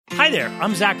Hi there,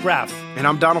 I'm Zach Braff. And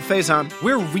I'm Donald Faison.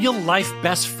 We're real-life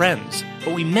best friends,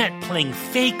 but we met playing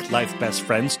fake-life best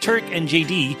friends, Turk and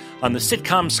JD, on the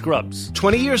sitcom Scrubs.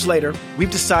 20 years later, we've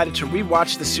decided to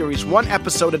rewatch the series one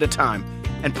episode at a time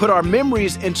and put our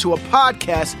memories into a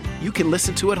podcast you can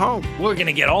listen to at home. We're going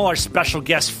to get all our special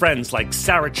guest friends like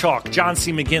Sarah Chalk, John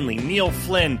C. McGinley, Neil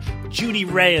Flynn, Judy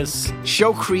Reyes.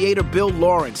 Show creator Bill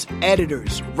Lawrence,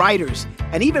 editors, writers,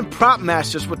 and even prop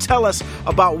masters will tell us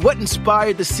about what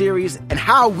inspired the series and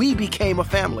how we became a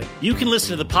family. You can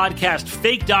listen to the podcast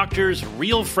Fake Doctors,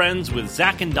 Real Friends with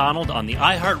Zach and Donald on the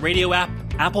iHeartRadio app,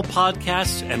 Apple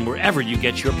Podcasts, and wherever you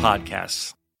get your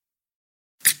podcasts.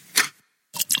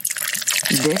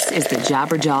 This is the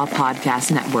Jabberjaw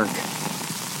Podcast Network.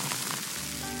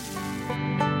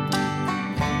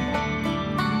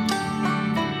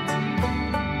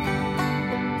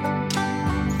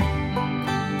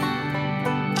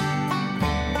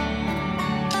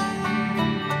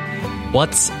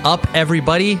 What's up,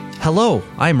 everybody? Hello,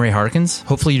 I'm Ray Harkins.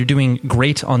 Hopefully you're doing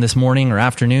great on this morning or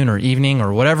afternoon or evening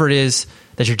or whatever it is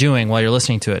that you're doing while you're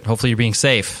listening to it. Hopefully you're being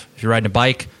safe. If you're riding a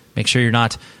bike, make sure you're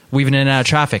not weaving in and out of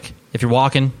traffic. If you're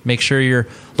walking, make sure you're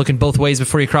looking both ways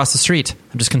before you cross the street.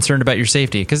 I'm just concerned about your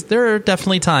safety because there are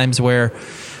definitely times where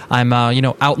I'm,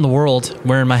 out in the world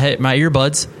wearing my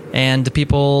earbuds, and the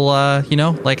people,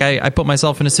 I put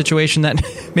myself in a situation that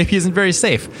maybe isn't very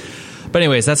safe. But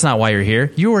anyways, that's not why you're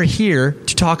here. You are here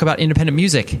to talk about independent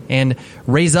music and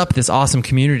raise up this awesome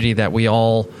community that we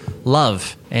all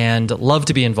love and love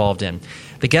to be involved in.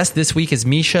 The guest this week is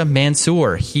Misha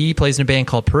Mansoor. He plays in a band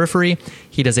called Periphery.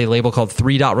 He does a label called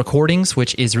 3 Dot Recordings,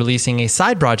 which is releasing a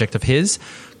side project of his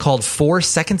called 4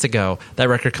 Seconds Ago. That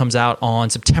record comes out on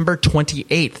September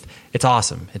 28th. It's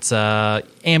awesome. It's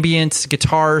ambient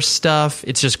guitar stuff.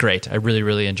 It's just great. I really,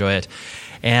 really enjoy it.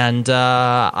 And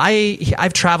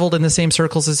I've traveled in the same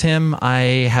circles as him.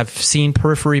 I have seen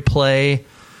Periphery play,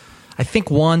 I think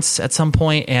once at some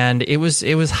point, and it was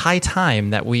high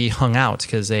time that we hung out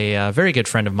because a very good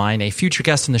friend of mine, a future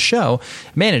guest in the show,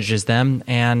 manages them,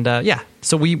 and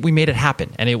so we made it happen,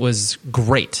 and it was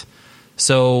great.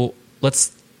 So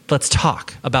let's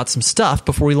talk about some stuff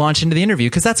before we launch into the interview,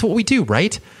 because that's what we do,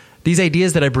 right? These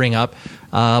ideas that I bring up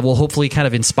will hopefully kind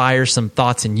of inspire some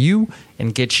thoughts in you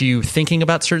and get you thinking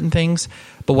about certain things.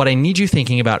 But what I need you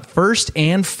thinking about first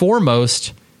and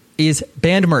foremost is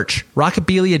band merch.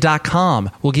 Rockabilia.com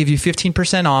will give you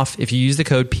 15% off if you use the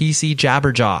code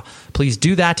PCJabberjaw. Please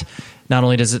do that. Not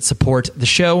only does it support the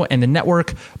show and the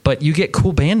network, but you get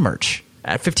cool band merch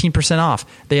at 15% off.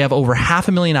 They have over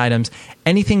 500,000 items,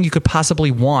 anything you could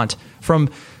possibly want from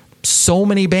so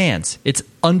many bands. It's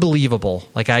unbelievable.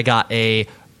 Like, I got a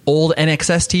old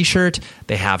NXS t-shirt.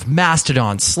 They have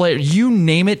Mastodon, Slayer, you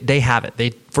name it, they have it. They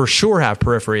for sure have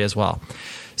Periphery as well.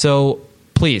 So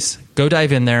please go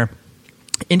dive in there.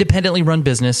 Independently run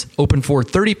business, open for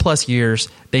 30 plus years.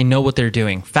 They know what they're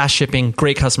doing. Fast shipping,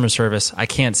 great customer service. I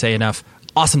can't say enough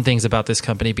awesome things about this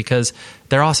company because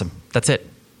they're awesome. That's it.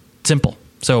 Simple.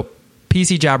 So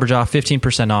PC Jabberjaw,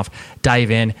 15% off.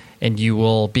 Dive in, and you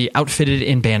will be outfitted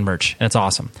in band merch, and it's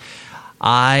awesome.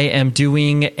 I am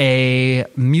doing a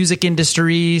music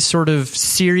industry sort of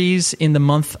series in the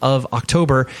month of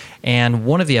October, and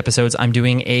one of the episodes I'm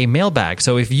doing a mailbag.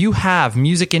 So if you have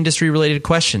music industry related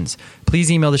questions, please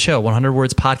email the show,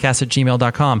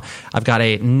 100wordspodcast@gmail.com. I've got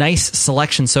a nice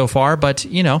selection so far, but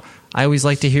I always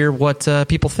like to hear what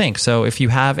people think. So if you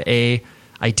have a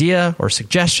idea or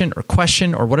suggestion or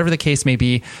question or whatever the case may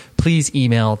be, please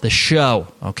email the show.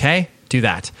 Okay? Do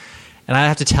that. And I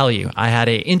have to tell you, I had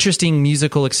an interesting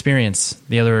musical experience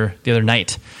the other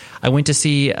night. I went to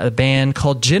see a band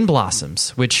called Gin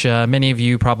Blossoms, which many of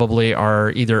you probably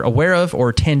are either aware of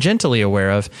or tangentially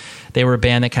aware of. They were a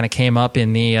band that kind of came up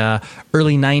in the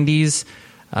early 90s,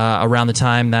 around the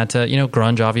time that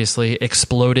grunge obviously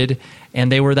exploded, and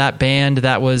they were that band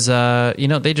that was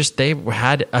they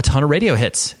had a ton of radio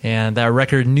hits, and that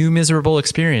record New Miserable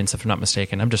Experience, if I'm not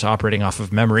mistaken. I'm just operating off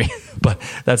of memory, but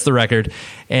that's the record,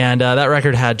 and that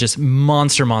record had just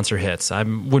monster hits. I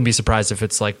wouldn't be surprised if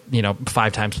it's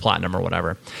 5 times platinum or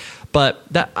whatever. But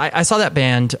I saw that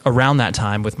band around that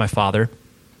time with my father,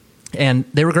 and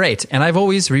they were great. And I've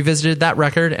always revisited that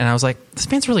record, and I was like, this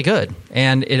band's really good.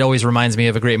 And it always reminds me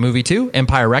of a great movie, too,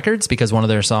 Empire Records, because one of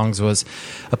their songs was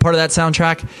a part of that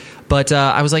soundtrack. But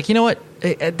I was like, you know what?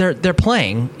 They're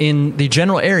playing in the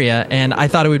general area, and I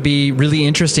thought it would be really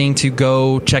interesting to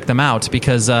go check them out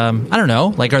because, I don't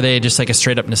know, are they just a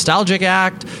straight-up nostalgic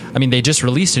act? I mean, they just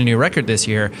released a new record this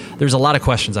year. There's a lot of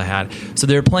questions I had. So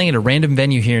they're playing at a random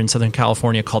venue here in Southern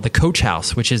California called the Coach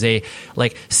House, which is a,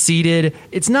 seated...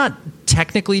 It's not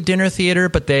technically dinner theater,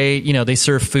 but they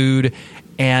serve food,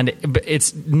 And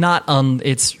it's not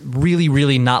it's really,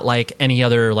 really not like any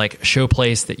other like show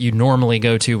place that you normally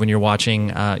go to when you're watching,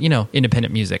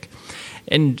 independent music.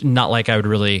 And not like I would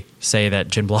really say that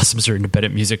Gin Blossoms are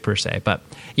independent music per se, but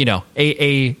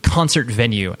a concert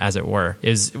venue, as it were,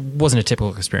 wasn't a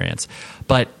typical experience.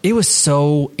 But it was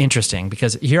so interesting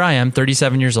because here I am,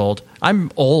 37 years old.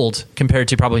 I'm old compared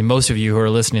to probably most of you who are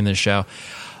listening to this show.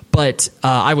 But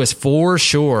I was for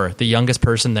sure the youngest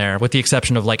person there, with the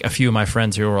exception of like a few of my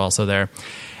friends who were also there.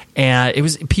 And it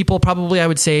was people probably, I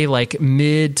would say, like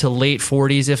mid to late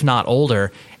 40s, if not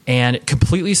older, and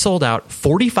completely sold out.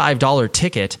 $45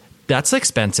 ticket. That's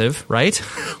expensive, right?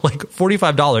 Like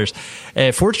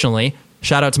 $45. Fortunately,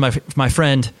 shout out to my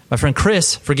friend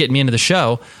Chris for getting me into the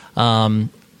show.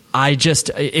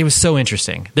 It was so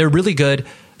interesting. They're really good,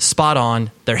 spot on.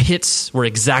 Their hits were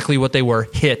exactly what they were,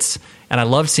 hits. And I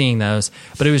loved seeing those,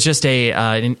 but it was just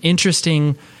an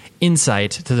interesting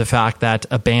insight to the fact that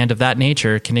a band of that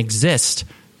nature can exist,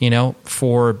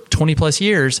 for 20 plus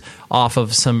years off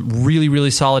of some really, really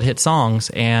solid hit songs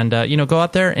and, go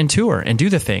out there and tour and do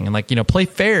the thing and play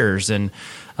fairs. And,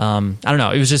 I don't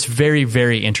know, it was just very,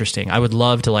 very interesting. I would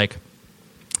love to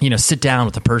sit down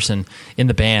with the person in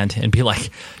the band and be like,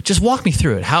 just walk me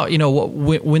through it. How,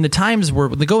 when the times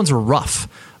when the goings were rough,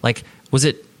 was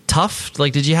it tough?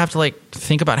 Did you have to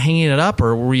think about hanging it up,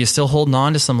 or were you still holding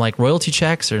on to some royalty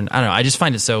checks? Or I don't know. I just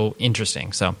find it so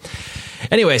interesting. So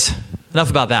anyways, enough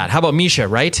about that. How about Misha,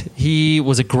 right? He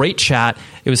was a great chat.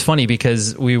 It was funny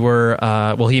because we were,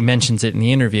 he mentions it in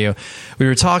the interview. We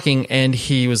were talking and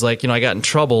he was like, I got in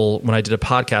trouble when I did a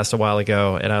podcast a while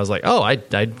ago. And I was like, oh, I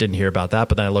didn't hear about that.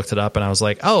 But then I looked it up and I was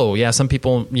like, oh yeah, some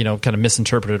people, kind of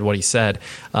misinterpreted what he said.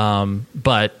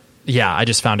 But yeah, I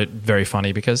just found it very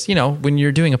funny because, when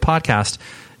you're doing a podcast,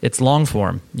 it's long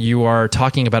form. You are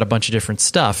talking about a bunch of different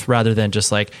stuff rather than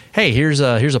just like, hey, here's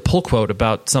a pull quote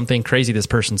about something crazy this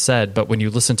person said. But when you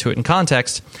listen to it in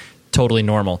context, totally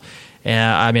normal.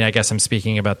 I guess I'm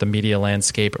speaking about the media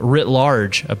landscape writ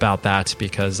large about that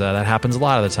because that happens a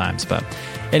lot of the times. But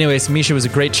anyways, Misha was a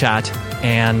great chat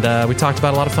and we talked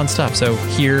about a lot of fun stuff. So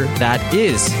here that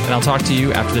is. And I'll talk to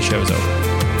you after the show is over.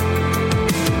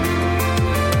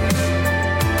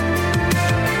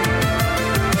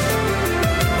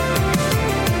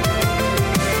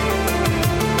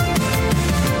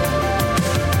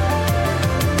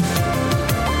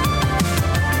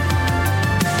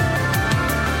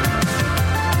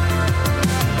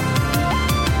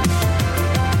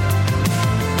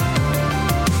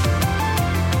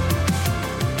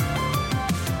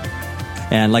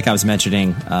 And like I was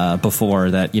mentioning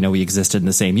before that, we existed in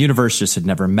the same universe, just had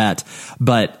never met.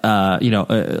 But,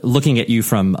 looking at you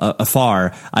from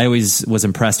afar, I always was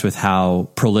impressed with how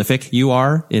prolific you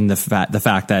are in the fact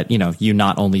that, you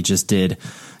not only just did,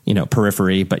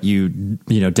 Periphery, but you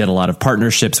did a lot of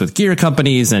partnerships with gear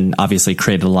companies and obviously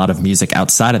created a lot of music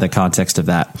outside of the context of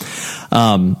that.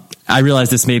 I realize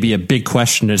this may be a big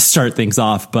question to start things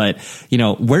off, but,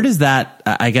 where does that,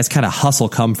 I guess, kind of hustle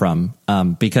come from?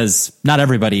 Because not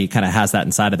everybody kind of has that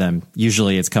inside of them.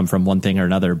 Usually it's come from one thing or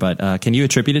another, but can you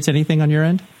attribute it to anything on your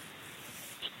end?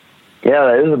 Yeah,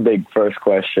 that is a big first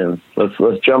question. Let's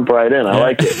jump right in. I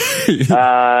like it.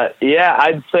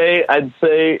 I'd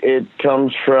say it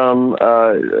comes from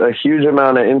a huge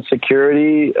amount of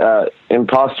insecurity,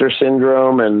 imposter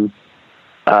syndrome, and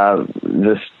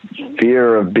this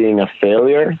fear of being a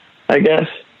failure, I guess.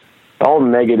 All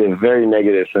negative, very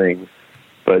negative things.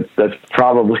 But that's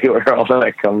probably where all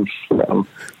that comes from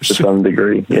to some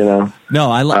degree, No,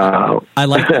 I like that. I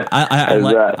like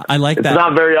that. It's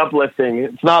not very uplifting.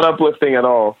 It's not uplifting at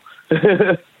all.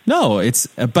 No,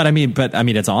 but I mean,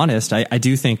 it's honest. I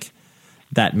do think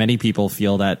that many people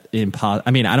feel that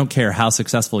I don't care how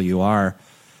successful you are.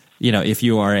 If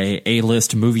you are a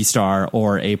A-list movie star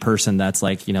or a person that's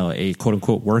like, a quote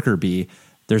unquote worker bee,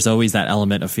 there's always that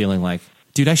element of feeling like,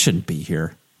 dude, I shouldn't be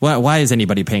here. Why is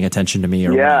anybody paying attention to me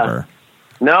or whatever?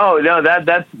 No,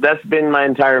 that's been my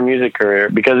entire music career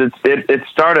because it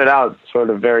started out sort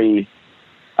of very,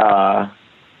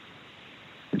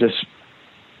 just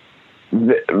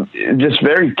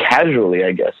very casually,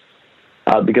 I guess,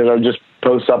 because I would just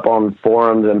post up on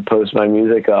forums and post my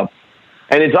music up.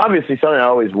 And it's obviously something I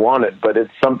always wanted, but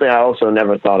it's something I also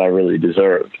never thought I really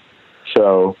deserved.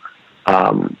 So,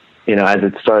 as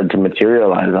it started to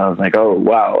materialize, I was like, oh,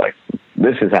 wow, like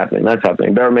this is happening, that's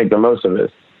happening. Better make the most of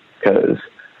it because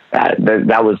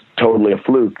that was totally a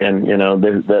fluke. And,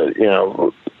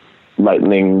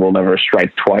 lightning will never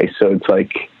strike twice. So it's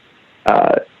like,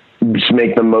 just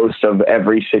make the most of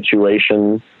every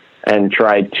situation and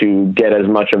try to get as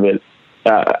much of it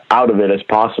out of it as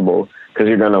possible. because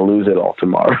you're going to lose it all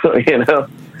tomorrow.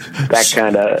 That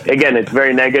kind of, again, it's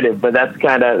very negative, but that's,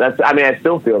 I mean, I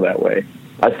still feel that way.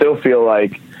 I still feel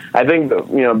like, I think,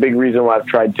 a big reason why I've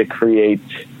tried to create,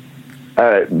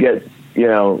 put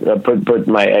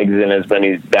my eggs in as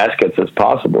many baskets as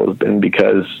possible has been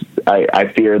because I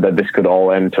fear that this could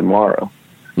all end tomorrow.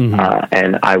 Mm-hmm.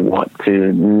 And I want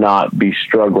to not be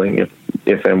struggling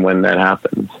if and when that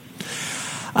happens.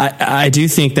 I do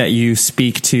think that you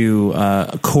speak to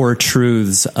core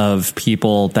truths of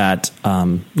people that,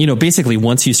 basically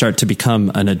once you start to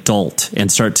become an adult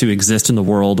and start to exist in the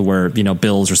world where,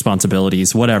 bills,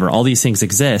 responsibilities, whatever, all these things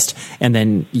exist. And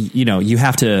then, you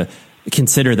have to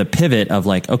consider the pivot of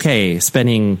like, okay,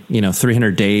 spending,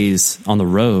 300 days on the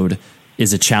road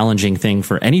is a challenging thing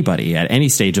for anybody at any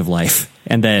stage of life.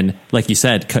 And then, like you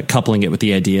said, coupling it with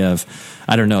the idea of,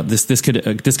 I don't know, this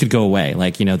could go away.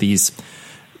 Like, these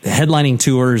headlining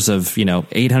tours of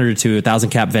 800 to 1,000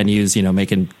 cap venues,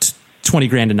 making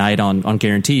 $20,000 a night on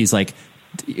guarantees. Like,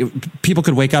 people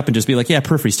could wake up and just be like, "Yeah,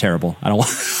 Periphery's terrible. I don't want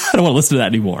to listen to that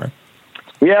anymore."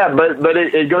 Yeah, but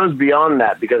it goes beyond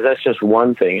that because that's just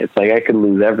one thing. It's like I could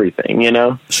lose everything,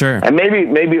 Sure. And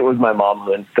maybe it was my mom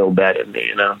who instilled that in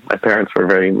me. My parents were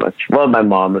very much, well, my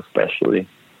mom especially.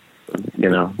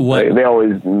 They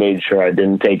always made sure I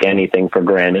didn't take anything for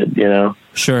granted.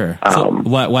 Sure. So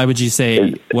why would you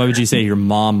say your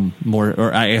mom more,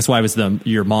 or I guess why was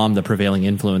your mom the prevailing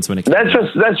influence when it came? That's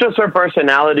just her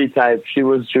personality type. She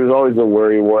was always a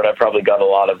worrywart. I probably got a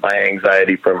lot of my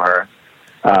anxiety from her.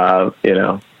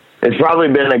 It's probably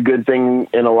been a good thing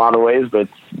in a lot of ways, but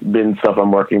it's been stuff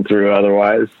I'm working through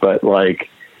otherwise. But like,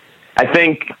 I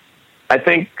think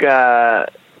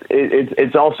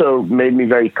it's also made me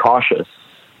very cautious,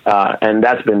 and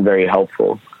that's been very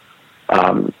helpful.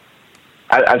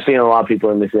 I've seen a lot of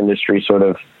people in this industry sort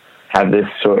of have this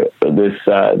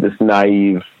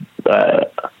naive,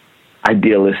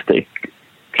 idealistic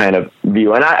kind of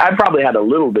view, and I probably had a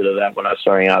little bit of that when I was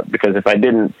starting out because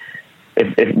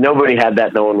if nobody had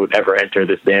that, no one would ever enter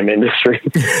this damn industry.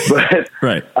 But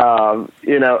right,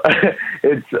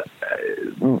 it's.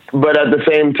 But at the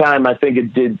same time, I think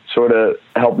it did sort of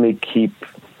help me keep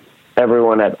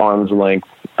everyone at arm's length,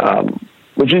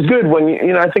 which is good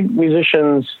when I think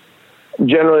musicians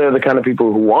generally are the kind of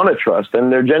people who want to trust,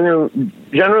 and they're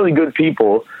generally good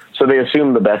people, so they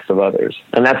assume the best of others,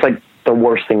 and that's like the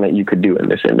worst thing that you could do in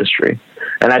this industry.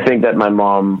 And I think that my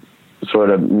mom sort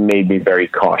of made me very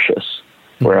cautious,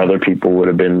 where other people would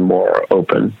have been more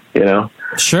open,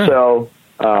 Sure. So,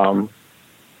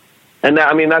 and that,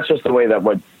 I mean, that's just the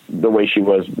way she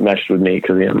was meshed with me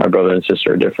because my brother and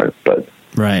sister are different. But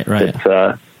right. It's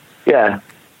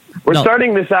we're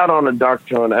starting this out on a dark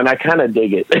tone, and I kind of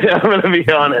dig it. I'm going to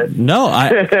be honest. No,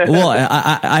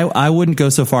 I wouldn't go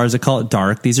so far as to call it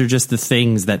dark. These are just the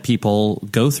things that people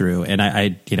go through, and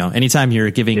I anytime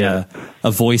you're giving a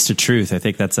voice to truth, I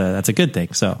think that's a good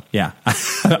thing. So yeah,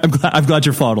 I'm glad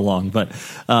you're following along. But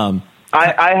I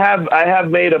have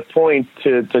made a point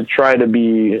to try to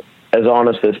be as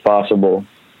honest as possible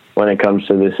when it comes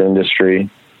to this industry.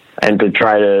 And to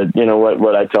try to,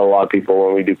 what I tell a lot of people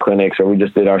when we do clinics or we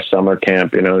just did our summer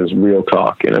camp, is real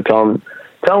talk. Tell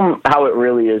them how it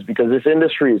really is because this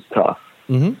industry is tough.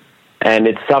 Mm-hmm. And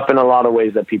it's tough in a lot of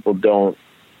ways that people don't,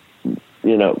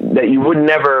 that you would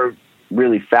never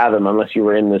really fathom unless you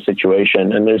were in the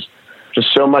situation. And there's just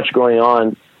so much going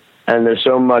on, and there's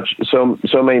so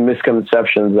many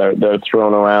misconceptions that are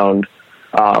thrown around.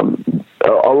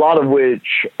 A lot of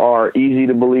which are easy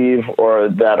to believe or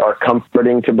that are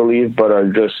comforting to believe, but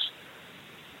are just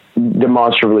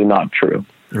demonstrably not true.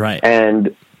 Right.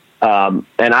 And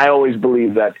I always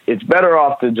believe that it's better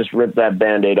off to just rip that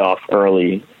Band-Aid off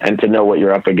early and to know what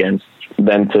you're up against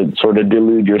than to sort of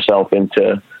delude yourself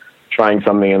into trying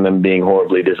something and then being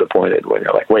horribly disappointed when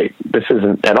you're like, wait, this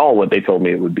isn't at all what they told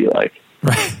me it would be like.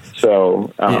 Right.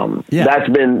 So that's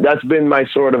been my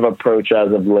sort of approach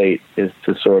as of late, is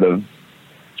to sort of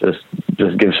just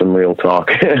give some real talk.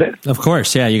 Of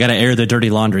course, yeah, you got to air the dirty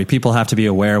laundry. People have to be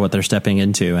aware what they're stepping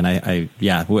into, and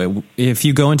if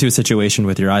you go into a situation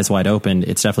with your eyes wide open,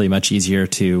 it's definitely much easier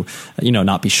to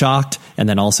not be shocked, and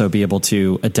then also be able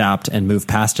to adapt and move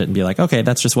past it and be like, okay,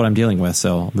 that's just what I'm dealing with,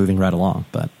 so moving right along.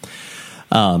 But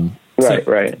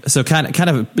Right. So kind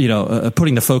of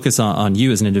putting the focus on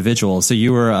you as an individual. So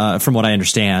you were, from what I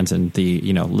understand, and the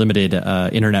limited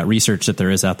internet research that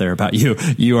there is out there about you,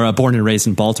 you are born and raised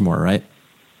in Baltimore, right?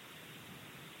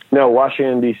 No,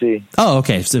 Washington D.C. Oh,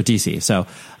 okay. So D.C. So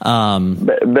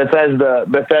Bethesda,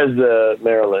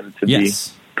 Maryland, to be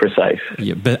precise.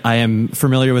 Yeah, but I am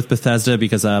familiar with Bethesda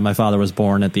because my father was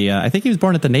born at I think he was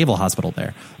born at the Naval Hospital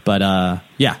there. But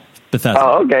Bethesda.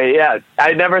 Oh, okay, yeah.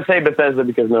 I never say Bethesda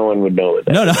because no one would know it.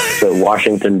 No. So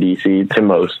Washington, D.C. to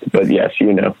most, but yes,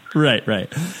 you know. Right.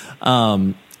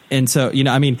 And so,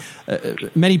 I mean,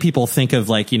 many people think of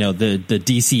like, the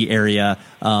DC area,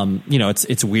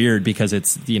 it's weird because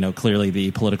it's, clearly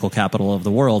the political capital of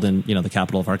the world and, the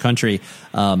capital of our country.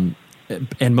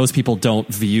 And most people don't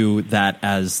view that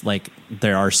as like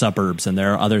there are suburbs and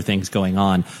there are other things going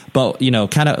on. But,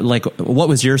 kind of like what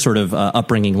was your sort of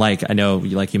upbringing like? I know,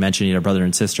 like you mentioned, brother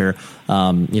and sister,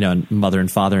 and mother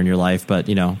and father in your life, but,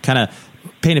 kind of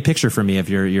paint a picture for me of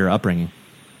your upbringing.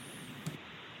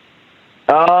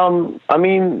 I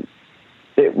mean,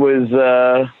 it was,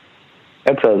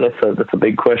 that's a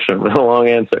big question with a long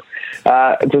answer.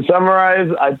 To summarize,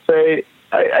 I'd say,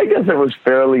 I guess it was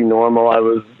fairly normal. I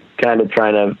was kind of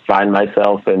trying to find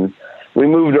myself, and we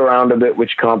moved around a bit,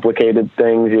 which complicated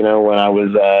things. When I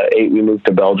was 8, we moved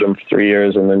to Belgium for 3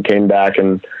 years and then came back.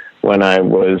 And when I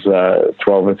was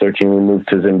 12 or 13, we moved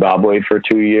to Zimbabwe for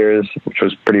 2 years, which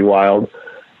was pretty wild.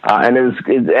 And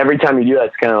every time you do that,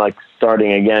 it's kind of like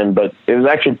starting again. But it was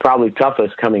actually probably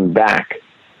toughest coming back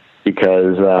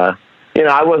because,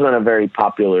 I wasn't a very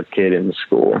popular kid in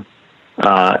school.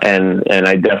 And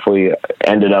I definitely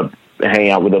ended up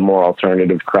hanging out with a more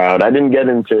alternative crowd. I didn't get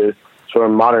into sort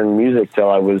of modern music till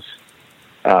I was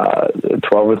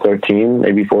 12 or 13,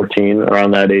 maybe 14,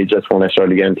 around that age. That's when I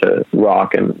started getting into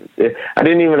rock. And I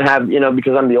didn't even have,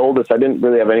 because I'm the oldest, I didn't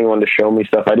really have anyone to show me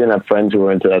stuff. I didn't have friends who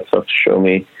were into that stuff to show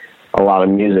me a lot of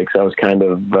music. So I was kind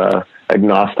of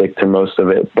agnostic to most of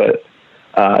it. But,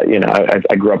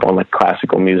 I grew up on like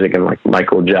classical music and like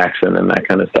Michael Jackson and that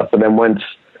kind of stuff. But then once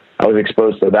I was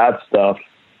exposed to that stuff,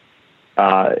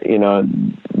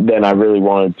 then I really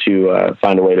wanted to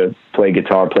find a way to play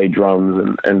guitar, play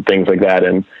drums and things like that.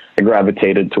 And I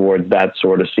gravitated towards that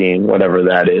sort of scene, whatever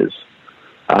that is.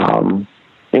 And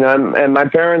my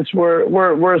parents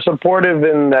were supportive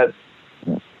in that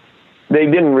they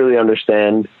didn't really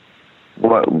understand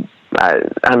what,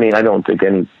 I mean, I don't think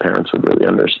any parents would really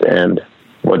understand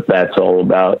what that's all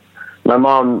about. My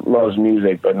mom loves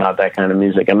music, but not that kind of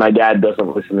music. And my dad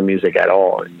doesn't listen to music at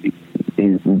all.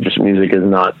 He's just, music is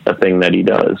not a thing that he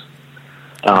does.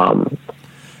 But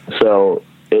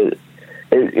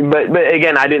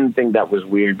again, I didn't think that was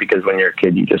weird because when you're a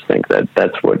kid, you just think that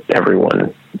that's what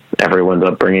everyone's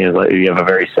upbringing is like. You have a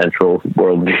very central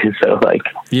worldview, so like,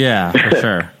 yeah, for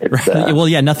sure. Well,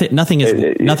 yeah, nothing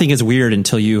is weird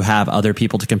until you have other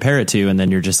people to compare it to, and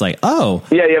then you're just like, oh,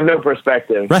 yeah, you have no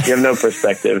perspective. Right. You have no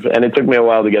perspective, and it took me a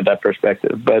while to get that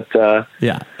perspective. But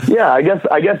yeah, I guess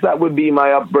that would be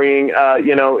my upbringing.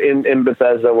 In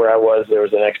Bethesda, where I was, there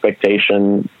was an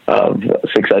expectation of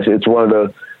success. It's one of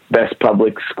the best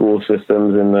public school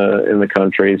systems in the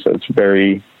country, so it's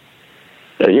very.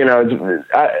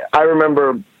 I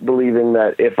remember believing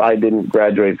that if I didn't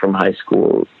graduate from high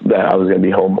school, that I was going to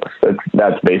be homeless.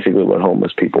 That's basically what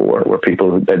homeless people were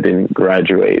people that didn't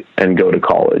graduate and go to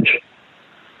college.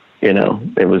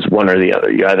 It was one or the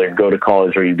other. You either go to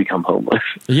college or you become homeless.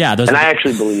 Yeah, and I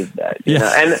actually believed that.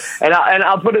 Yeah. And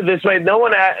I'll put it this way: no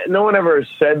one ever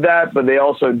said that, but they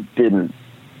also didn't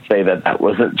say that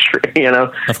wasn't true.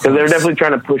 Because they're definitely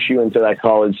trying to push you into that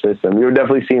college system. You were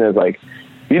definitely seen as like.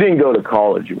 You didn't go to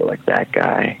college. You were like, that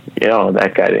guy.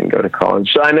 That guy didn't go to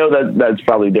college. So I know that that's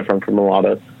probably different from a lot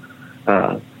of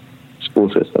school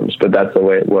systems, but that's the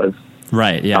way it was.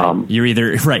 Right. Yeah. You're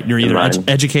either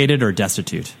educated or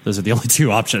destitute. Those are the only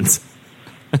two options.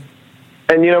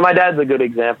 And my dad's a good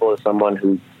example of someone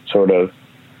who sort of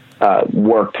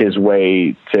worked his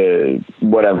way to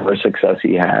whatever success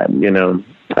he had.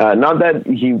 Not that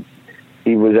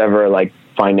he was ever like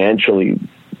financially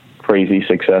crazy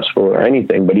successful or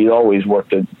anything, but he always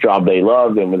worked a job they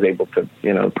loved and was able to,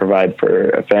 provide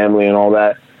for a family and all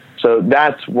that. So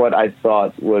that's what I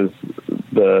thought was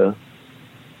the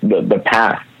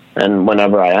path. And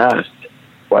whenever I asked,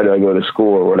 why do I go to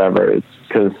school or whatever, it's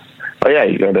because,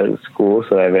 you go to school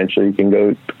so that eventually you can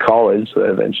go to college, so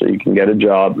that eventually you can get a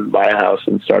job and buy a house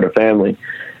and start a family.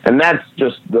 And that's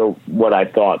just what I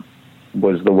thought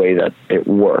was the way that it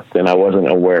worked, and I wasn't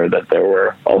aware that there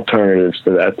were alternatives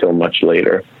to that till much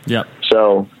later. Yeah.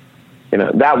 So,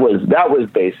 that was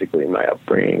basically my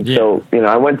upbringing. Yeah. So,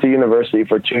 I went to university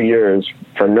for 2 years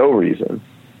for no reason.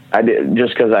 I did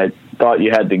just because I thought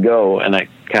you had to go, and I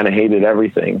kind of hated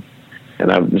everything,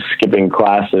 and I was skipping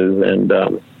classes and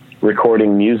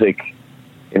recording music.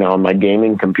 On my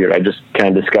gaming computer, I just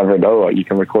kind of discovered, you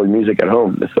can record music at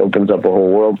home. This opens up a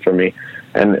whole world for me,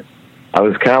 and I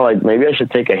was kind of like, maybe I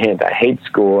should take a hint. I hate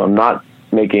school. I'm not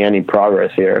making any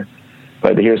progress here,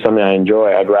 but here's something I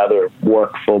enjoy. I'd rather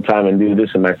work full time and do this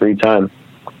in my free time.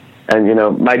 And, you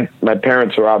know, my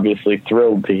parents were obviously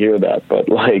thrilled to hear that, but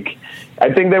like,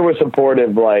 I think they were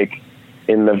supportive, like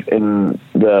in the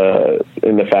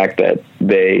fact that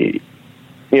they,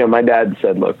 you know, my dad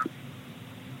said, look,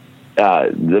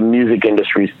 the music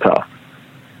industry's tough,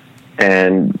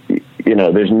 and, you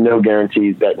know, there's no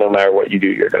guarantees that no matter what you do,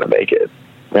 you're going to make it.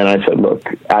 And I said, look,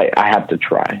 I have to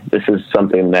try. This is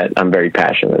something that I'm very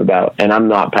passionate about, and I'm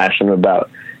not passionate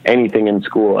about anything in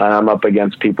school, and I'm up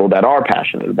against people that are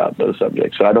passionate about those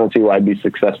subjects. So I don't see why I'd be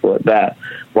successful at that.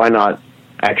 Why not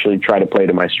actually try to play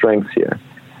to my strengths here?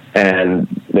 And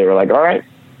they were like, all right,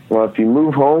 well, if you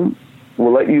move home,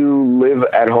 we'll let you live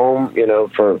at home, you know,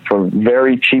 for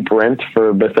very cheap rent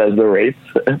for Bethesda rates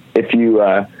if you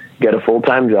get a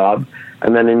full-time job.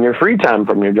 And then in your free time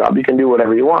from your job, you can do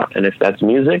whatever you want. And if that's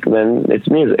music, then it's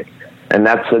music. And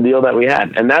that's the deal that we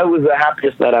had. And that was the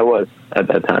happiest that I was at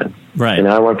that time. Right. You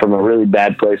know, I went from a really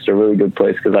bad place to a really good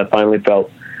place because I finally felt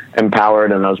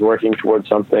empowered and I was working towards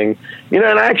something. You know,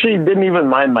 and I actually didn't even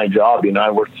mind my job. You know,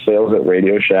 I worked sales at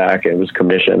Radio Shack. It was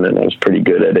commission, and I was pretty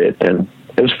good at it. And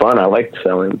it was fun. I liked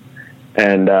selling.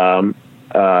 And I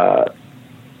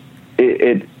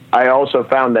also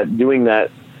found that doing that,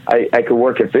 I could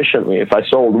work efficiently. If I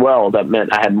sold well, that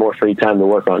meant I had more free time to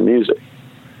work on music.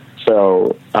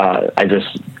 So I just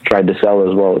tried to sell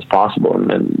as well as possible and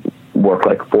then work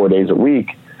like 4 days a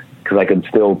week because I could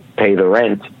still pay the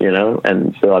rent, you know,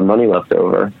 and still have money left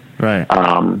over. Right.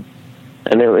 And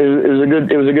it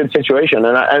was a good situation.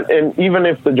 And even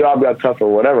if the job got tough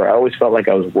or whatever, I always felt like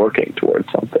I was working towards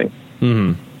something.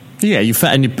 Mm-hmm. Yeah,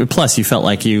 plus you felt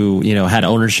like you had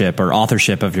ownership or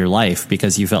authorship of your life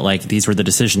because you felt like these were the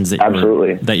decisions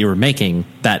that you were making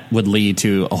that would lead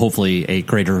to hopefully a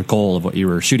greater goal of what you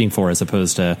were shooting for, as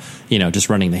opposed to just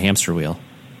running the hamster wheel.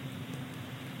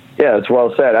 Yeah, it's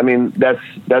well said. I mean, that's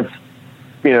now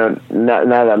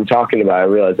that I'm talking about it, I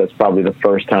realize that's probably the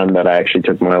first time that I actually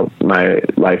took my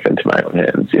life into my own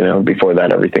hands. You know, before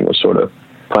that, everything was sort of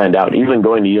planned out. Even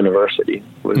going to university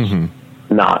was. Mm-hmm.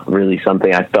 Not really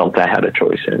something I felt I had a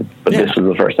choice in, but This was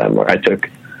the first time where I took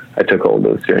hold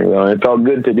of the steering wheel, and it felt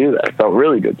good to do that. It felt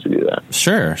really good to do that.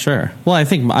 Sure. Well, I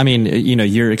mean,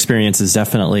 your experience is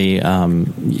definitely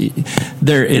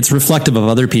it's reflective of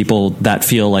other people that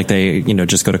feel like they,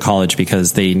 just go to college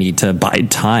because they need to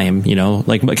bide time,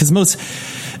 like, because most,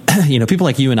 people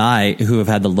like you and I who have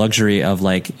had the luxury of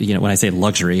when I say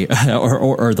luxury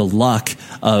or the luck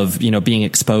of, being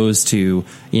exposed to,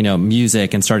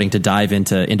 music and starting to dive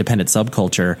into independent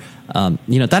subculture,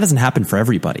 that doesn't happen for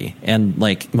everybody. And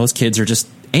most kids are just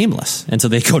aimless. And so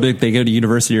they go to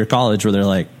university or college where they're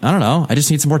like, I don't know, I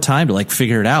just need some more time to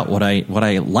figure it out what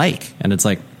I like. And it's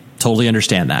totally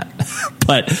understand that.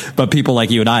 but people like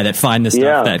you and I that find this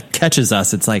stuff that catches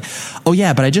us, it's like, oh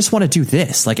yeah, but I just want to do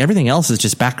this. Everything else is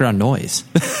just background noise.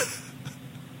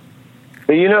 But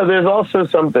there's also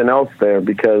something else there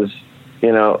because,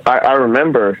 I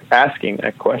remember asking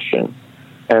that question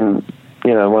and,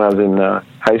 when I was in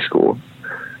high school,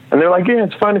 and they're like, yeah,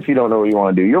 it's fine if you don't know what you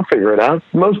want to do. You'll figure it out.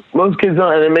 Most kids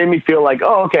don't. And it made me feel like,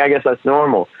 oh, okay, I guess that's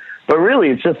normal. But really,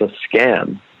 it's just a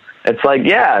scam. It's like,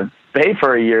 yeah, pay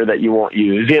for a year that you won't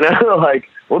use,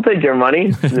 we'll take your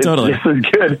money. Totally. This is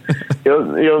good.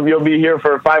 You'll be here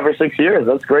for 5 or 6 years.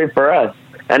 That's great for us.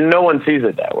 And no one sees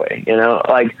it that way.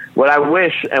 What I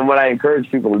wish and what I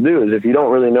encourage people to do is if you don't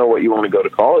really know what you want to go to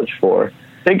college for,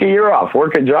 take a year off,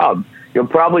 work a job. You'll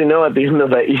probably know at the end of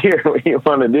that year what you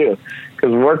want to do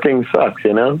because working sucks,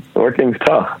 working's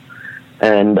tough.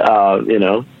 And,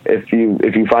 if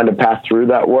you find a path through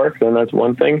that work, then that's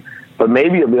one thing. But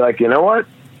maybe you'll be like, you know what?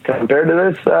 Compared to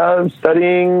this,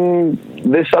 studying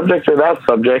this subject or that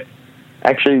subject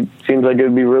actually seems like it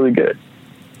would be really good,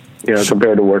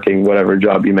 compared to working whatever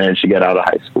job you managed to get out of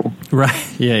high school.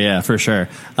 Right. Yeah, for sure.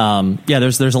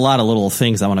 There's a lot of little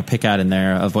things I want to pick out in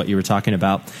there of what you were talking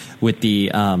about with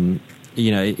the,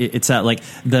 it's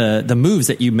the moves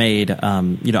that you made,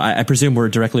 I presume were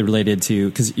directly related to,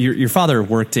 because your father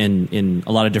worked in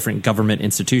a lot of different government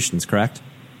institutions, correct?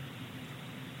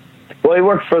 Well, he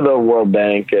worked for the World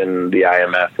Bank and the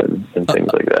IMF and things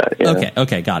like that.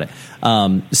 Okay, got it.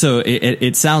 So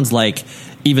it sounds like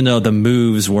even though the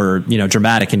moves were,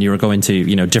 dramatic and you were going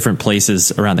to, different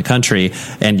places around the country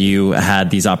and you had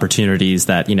these opportunities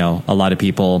that, a lot of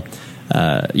people,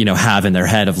 have in their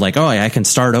head of oh, I can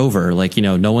start over.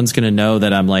 No one's going to know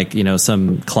that I'm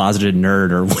some closeted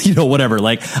nerd or, whatever.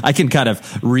 I can kind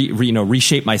of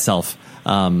reshape myself.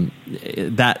 That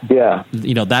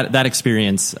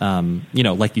experience,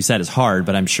 like you said, is hard,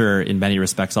 but I'm sure in many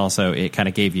respects also it kind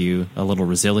of gave you a little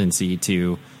resiliency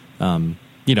to,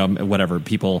 whatever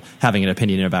people having an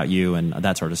opinion about you and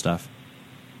that sort of stuff.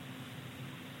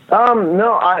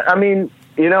 No, I mean,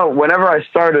 whenever I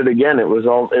started again, it was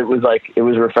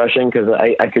refreshing because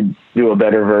I could do a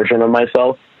better version of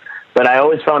myself. But I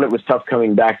always found it was tough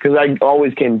coming back because I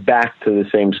always came back to the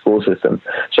same school system.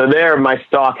 So there, my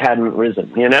stock hadn't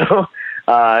risen,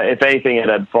 if anything, it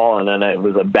had fallen, and it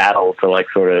was a battle to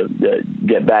sort of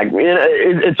get back.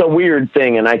 It's a weird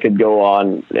thing, and I could go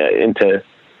on into,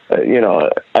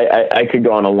 I could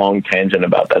go on a long tangent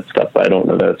about that stuff, but I don't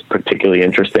know that it's particularly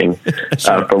interesting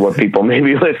for what people may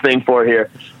be listening for here.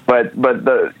 But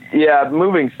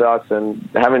moving sucks, and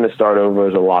having to start over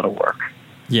is a lot of work.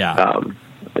 Yeah.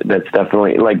 That's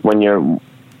definitely when you're,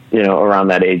 around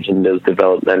that age in those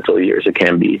developmental years, it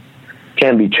can be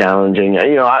challenging.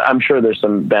 I'm sure there's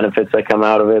some benefits that come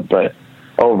out of it, but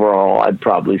overall, I'd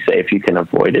probably say if you can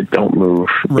avoid it, don't move.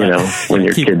 Right. When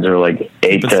your kids are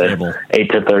 8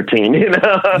 to 13.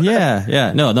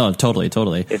 Yeah. No,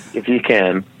 totally. If you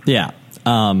can. Yeah.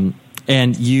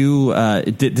 And you,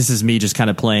 this is me just kind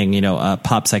of playing,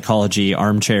 pop psychology,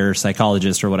 armchair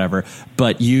psychologist or whatever.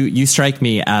 But you strike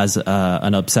me as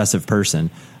an obsessive person,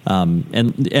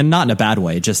 and not in a bad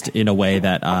way, just in a way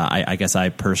that I guess I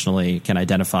personally can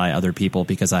identify other people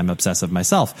because I'm obsessive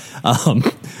myself.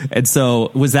 And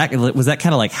so was that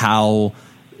kind of how,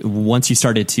 once you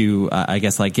started to,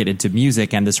 get into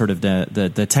music and the sort of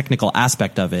the technical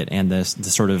aspect of it and the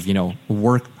sort of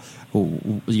work.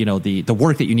 The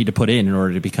work that you need to put in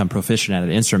order to become proficient at an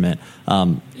instrument.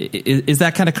 Is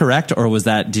that kind of correct, or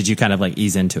did you kind of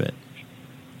ease into it?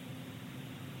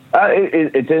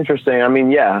 It's interesting. I mean,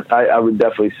 yeah, I would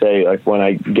definitely say when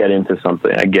I get into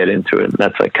something, I get into it. And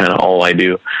that's kind of all I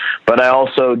do. But I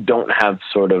also don't have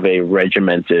sort of a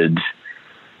regimented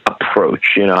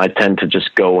approach. I tend to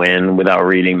just go in without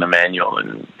reading the manual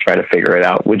and try to figure it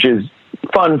out, which is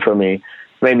fun for me.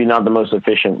 Maybe not the most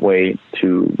efficient way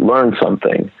to learn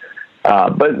something,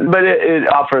 but it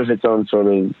offers its own sort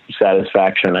of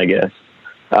satisfaction, I guess.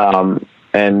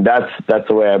 And that's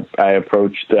the way I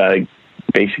approached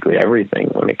basically everything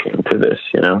when it came to this.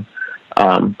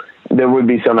 There would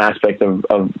be some aspect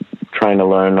of trying to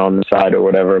learn on the side or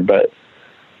whatever, but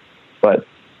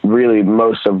really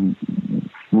most of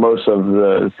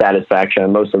the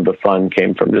satisfaction, most of the fun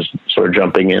came from just sort of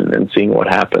jumping in and seeing what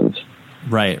happens.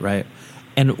 Right.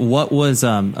 And what was,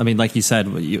 like you said,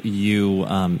 you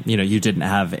didn't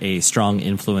have a strong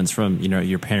influence from,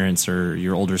 your parents or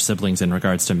your older siblings in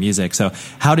regards to music. So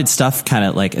how did stuff kind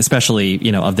of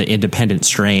especially, of the independent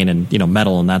strain and,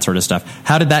 metal and that sort of stuff,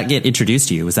 how did that get introduced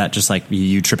to you? Was that just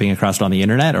you tripping across it on the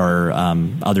internet, or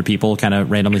other people kind of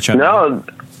randomly showing? No,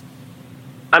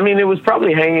 I mean, it was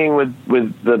probably hanging with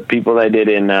the people I did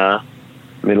in,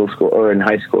 middle school or in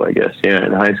high school, I guess. Yeah,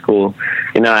 in high school,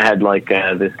 I had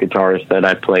this guitarist that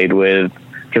I played with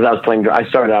because I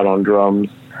started out on drums,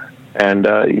 and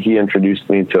he introduced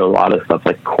me to a lot of stuff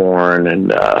like Korn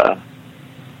and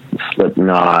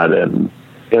Slipknot, and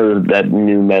it was that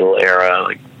new metal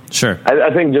era. Sure,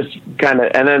 I think just kind of,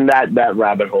 and then that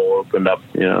rabbit hole opened up.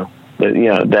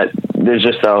 That there's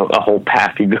just a whole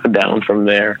path you go down from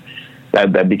there.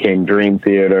 That became Dream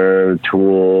Theater,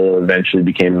 Tool, eventually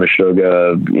became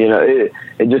Meshuggah.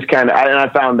 It just kind of, and I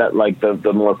found that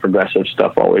the more progressive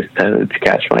stuff always tended to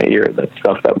catch my ear. That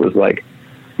stuff that was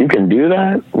you can do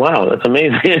that? Wow, that's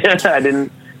amazing. I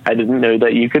didn't know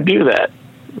that you could do that.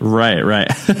 Right.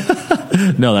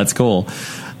 No, that's cool.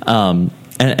 And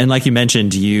like you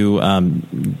mentioned, you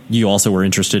also were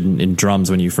interested in drums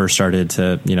when you first started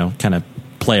to, kind of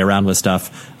play around with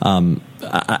stuff.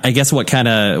 I guess what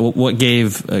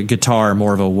gave guitar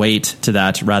more of a weight to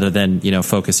that rather than,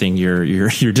 focusing your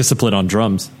discipline on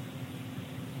drums?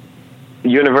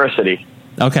 University.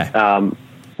 Okay.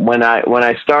 When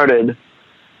I started,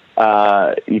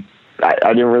 I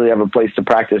didn't really have a place to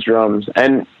practice drums.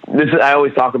 And I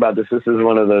always talk about this. This is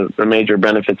one of the major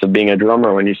benefits of being a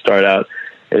drummer when you start out.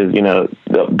 Is,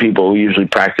 the people usually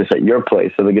practice at your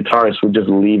place. So the guitarist would just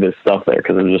leave his stuff there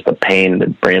because it was just a pain to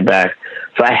bring it back.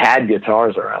 So I had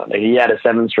guitars around. He had a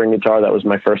 7-string guitar. That was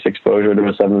my first exposure to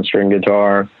a 7-string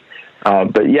guitar.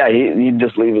 But yeah, he'd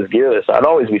just leave his gear there. So I'd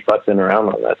always be futzing around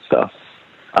on that stuff.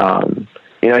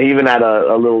 He even had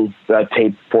a little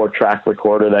tape 4-track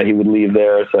recorder that he would leave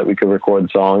there so that we could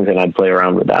record songs, and I'd play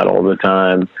around with that all the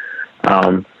time.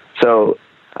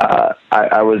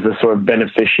 I was the sort of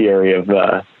beneficiary of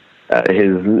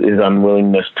his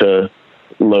unwillingness to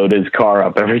load his car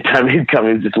up every time he'd come.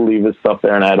 He'd just leave his stuff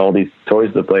there, and I had all these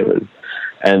toys to play with.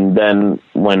 And then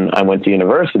when I went to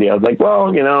university, I was like, well,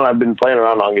 I've been playing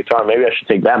around on guitar. Maybe I should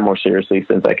take that more seriously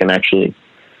since I can actually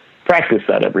practice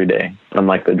that every day,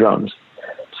 unlike the drums.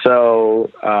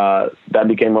 So that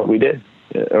became what we did,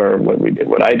 or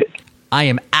what I did. I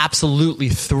am absolutely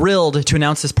thrilled to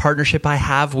announce this partnership I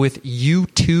have with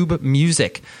YouTube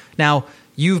Music. Now,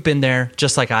 you've been there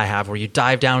just like I have, where you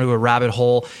dive down to a rabbit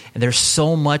hole and there's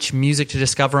so much music to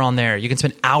discover on there. You can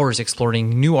spend hours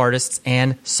exploring new artists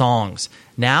and songs.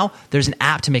 Now, there's an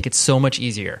app to make it so much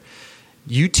easier.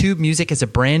 YouTube Music is a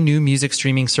brand new music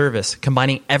streaming service,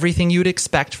 combining everything you would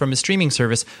expect from a streaming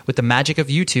service with the magic of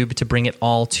YouTube to bring it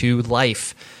all to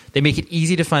life. They make it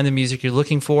easy to find the music you're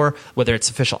looking for, whether it's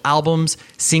official albums,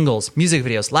 singles, music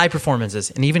videos, live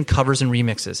performances, and even covers and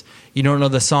remixes. You don't know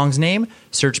the song's name?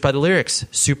 Search by the lyrics.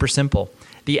 Super simple.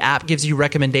 The app gives you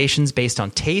recommendations based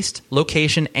on taste,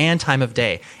 location, and time of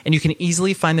day, and you can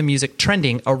easily find the music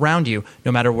trending around you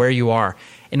no matter where you are.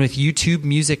 And with YouTube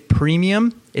Music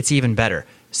Premium, it's even better.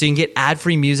 So you can get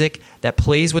ad-free music that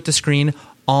plays with the screen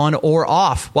on or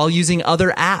off while using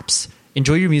other apps.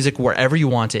 Enjoy your music wherever you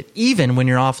want it, even when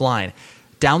you're offline.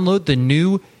 Download the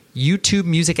new YouTube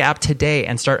Music app today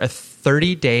and start a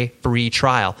 30-day free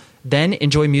trial. Then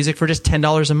enjoy music for just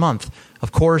 $10 a month.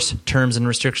 Of course, terms and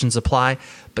restrictions apply,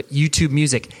 but YouTube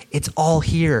Music, it's all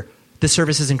here. This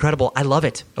service is incredible. I love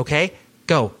it, okay?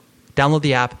 Go. Download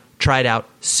the app. Try it out.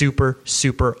 Super,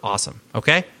 super awesome,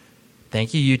 okay?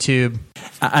 Thank you, YouTube.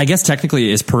 I guess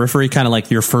technically, is Periphery kind of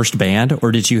like your first band,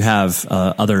 or did you have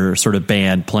other sort of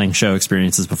band playing show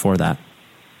experiences before that?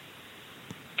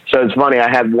 So it's funny. I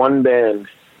had one band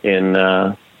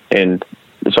so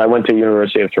I went to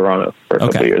University of Toronto for a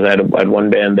couple of years. I had one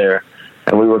band there,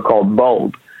 and we were called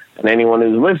Bulb. And anyone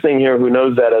who's listening here who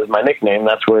knows that as my nickname,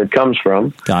 that's where it comes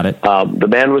from. Got it. The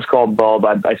band was called Bulb.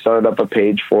 I started up a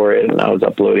page for it, and I was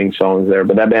uploading songs there,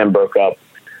 but that band broke up.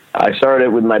 I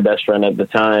started with my best friend at the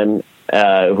time,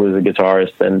 who was a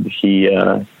guitarist, and he,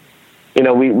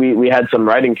 we had some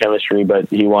writing chemistry, but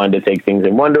he wanted to take things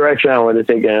in one direction, I wanted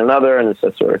to take it in another, and it's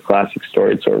that sort of classic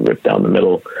story. It's sort of ripped down the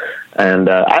middle. And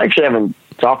I actually haven't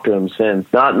talked to him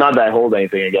since. Not that I hold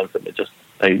anything against him. It just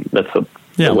that's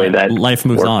the way that life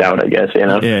moves worked on. out, I guess.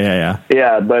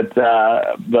 Yeah. But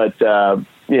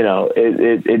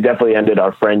it definitely ended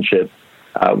our friendship,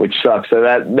 which sucks. So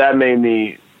that made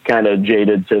me kind of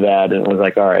jaded to that, and was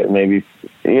like, all right, maybe,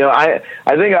 I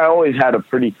think I always had a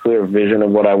pretty clear vision of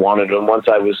what I wanted, and once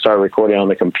I started recording on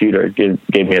the computer, it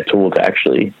gave me a tool to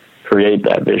actually create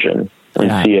that vision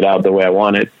and see it out the way I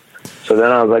want it. So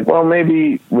then I was like, well,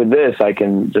 maybe with this I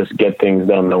can just get things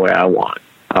done the way I want,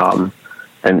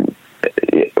 and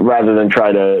rather than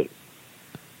try to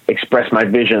express my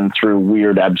vision through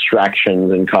weird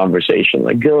abstractions and conversation,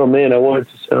 like, oh man, I want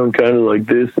it to sound kind of like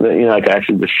this, and then, I could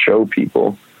actually just show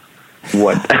people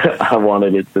what I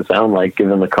wanted it to sound like, give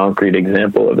them a concrete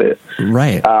example of it.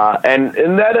 Right. And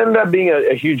that ended up being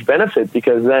a huge benefit,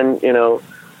 because then,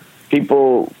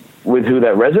 people with who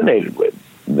that resonated with,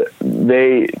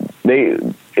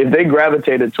 if they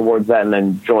gravitated towards that and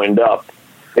then joined up,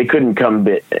 they couldn't come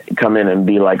in and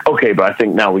be like, okay, but I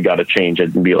think now we got to change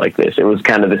it and be like this. It was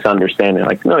kind of this understanding,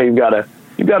 like, no, you've got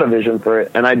a vision for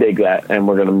it, and I dig that, and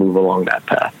we're going to move along that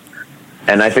path.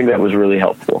 And I think that was really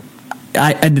helpful.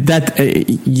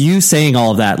 You saying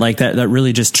all of that, like that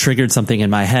really just triggered something in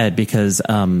my head, because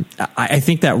I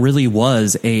think that really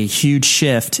was a huge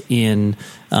shift in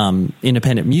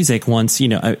independent music once,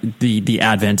 the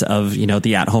advent of,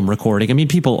 the at-home recording. I mean,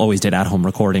 people always did at-home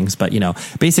recordings, but,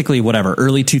 basically whatever,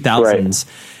 early 2000s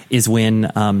is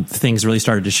when things really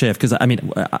started to shift. Because, I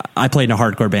mean, I played in a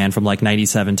hardcore band from like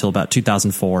 97 till about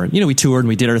 2004. We toured and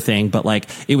we did our thing, but like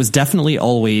it was definitely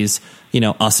always,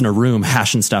 us in a room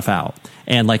hashing stuff out.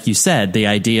 And like you said, the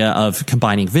idea of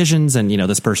combining visions, and,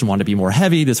 this person wanted to be more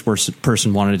heavy, this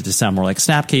person wanted it to sound more like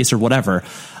Snapcase or whatever.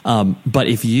 But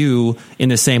if you, in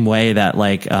the same way that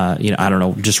like, I don't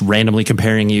know, just randomly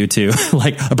comparing you to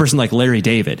like a person like Larry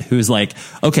David, who's like,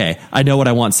 okay, I know what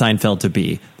I want Seinfeld to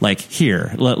be like,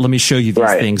 here, let me show you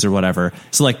these things or whatever.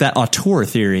 So like that auteur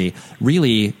theory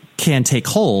really can take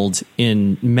hold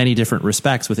in many different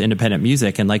respects with independent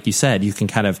music. And like you said, you can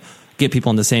kind of get people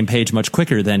on the same page much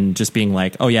quicker than just being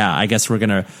like, oh yeah, I guess we're going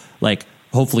to like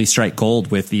hopefully strike gold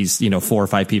with these, 4 or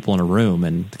 5 people in a room.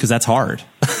 And because that's hard.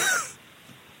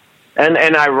 And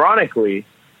ironically,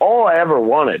 all I ever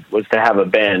wanted was to have a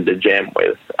band to jam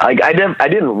with. I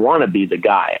didn't want to be the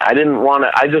guy.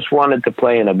 I just wanted to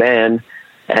play in a band.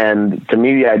 And to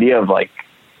me, the idea of like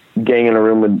getting in a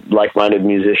room with like-minded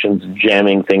musicians,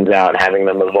 jamming things out, having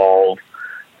them evolve,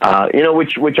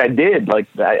 which I did. Like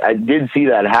I did see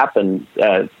that happen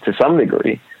to some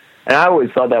degree, and I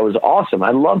always thought that was awesome.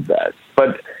 I loved that,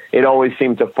 but it always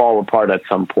seemed to fall apart at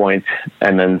some point,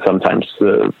 and then sometimes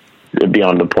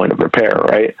beyond the point of repair.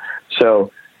 Right.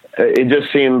 So it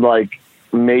just seemed like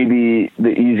maybe the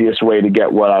easiest way to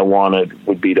get what I wanted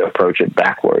would be to approach it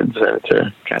backwards and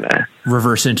to kind of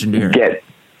reverse engineer.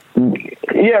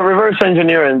 Reverse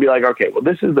engineer and be like, okay, well,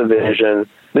 this is the vision.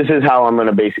 This is how I'm going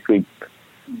to basically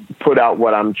put out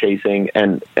what I'm chasing,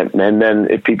 and then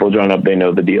if people join up, they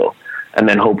know the deal. And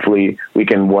then hopefully we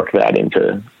can work that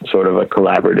into sort of a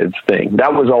collaborative thing.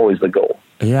 That was always the goal.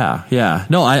 Yeah.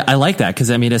 No, I like that,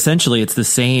 because I mean, essentially it's the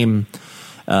same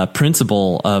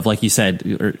principle of, like you said,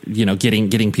 or,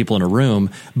 getting people in a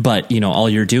room, but all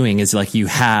you're doing is like you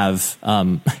have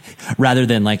rather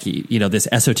than like this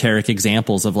esoteric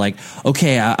examples of like,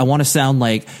 okay, I want to sound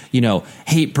like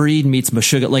Hatebreed meets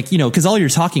Meshuggah, like because all you're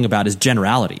talking about is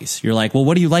generalities. You're like, well,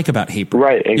 what do you like about Hatebreed?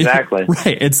 Right, exactly.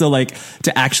 Right, and so like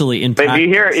to actually if you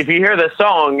hear the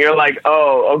song, you're like,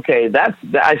 oh, okay,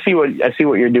 I see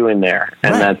what you're doing there,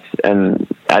 and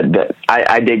right.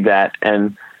 I dig that,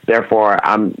 and therefore,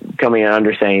 I'm coming and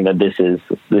understanding that this is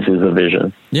the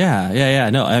vision. Yeah.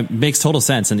 No, it makes total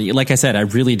sense. And like I said, I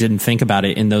really didn't think about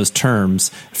it in those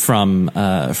terms from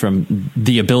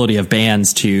the ability of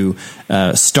bands to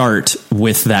start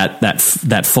with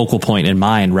that focal point in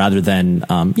mind, rather than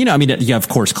of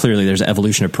course, clearly there's an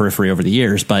evolution of Periphery over the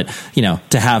years, but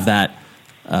to have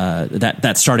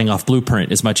that starting off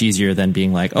blueprint is much easier than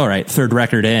being like, all right, third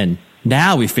record in.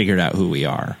 Now we figured out who we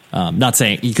are. Not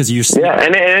saying because you. Yeah,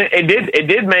 and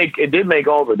it did make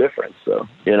all the difference. So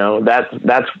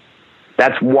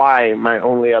that's why my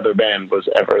only other band was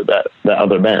ever that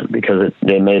other band, because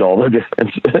it made all the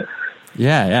difference.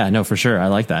 Yeah, no, for sure. I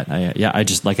like that. I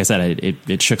just, like I said,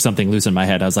 it shook something loose in my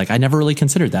head. I was like, I never really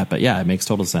considered that, but yeah, it makes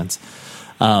total sense.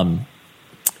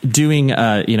 Doing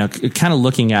kind of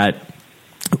looking at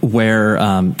where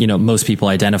most people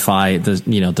identify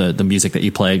the music that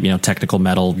you play, technical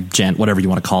metal, gent, whatever you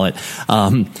want to call it.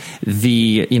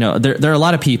 There are a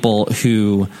lot of people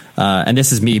who and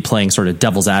this is me playing sort of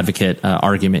devil's advocate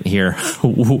argument here.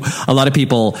 A lot of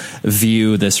people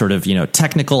view this sort of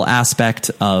technical aspect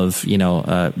of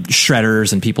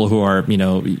shredders and people who are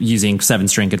using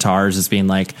 7-string guitars as being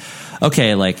like,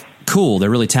 okay, like cool, they're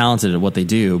really talented at what they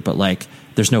do, but like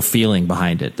there's no feeling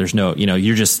behind it. There's no,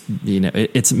 you're just,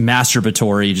 it's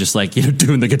masturbatory, just like,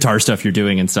 doing the guitar stuff you're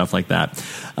doing and stuff like that.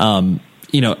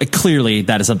 Clearly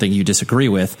that is something you disagree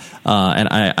with. And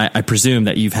I presume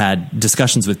that you've had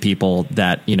discussions with people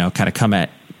that, kind of come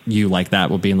at you like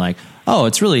that, with being like, oh,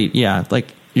 it's really,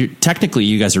 like technically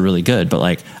you guys are really good, but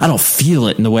like, I don't feel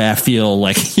it in the way I feel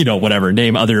like, whatever,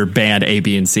 name other band A,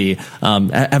 B, and C.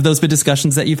 Have those been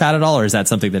discussions that you've had at all? Or is that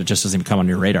something that just doesn't even come on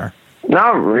your radar?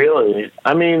 Not really.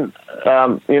 I mean,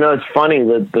 it's funny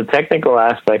that the technical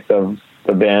aspect of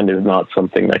the band is not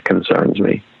something that concerns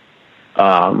me.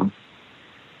 I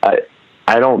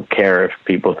don't care if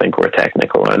people think we're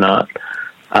technical or not.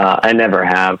 I never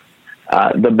have.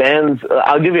 The bands,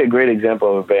 I'll give you a great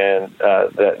example of a band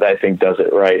that I think does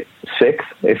it right. Six,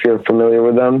 if you're familiar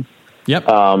with them. Yep.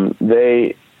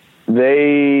 They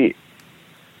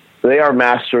are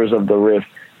masters of the riff.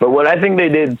 But what I think they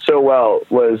did so well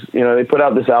was, they put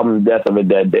out this album, Death of a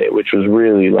Dead Day, which was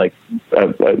really like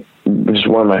just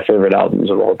one of my favorite albums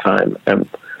of all time. And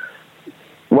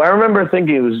what I remember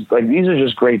thinking was like, these are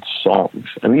just great songs,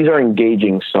 and these are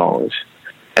engaging songs.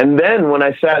 And then when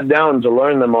I sat down to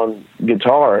learn them on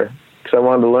guitar, because I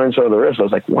wanted to learn some of the riffs, I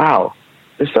was like, wow,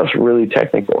 this stuff's really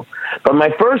technical. But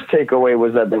my first takeaway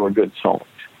was that they were good songs,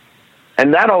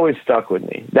 and that always stuck with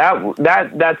me. That's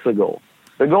the goal.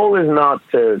 The goal is not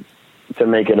to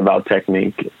make it about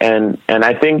technique, and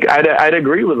I think I'd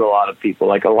agree with a lot of people.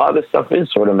 Like, a lot of this stuff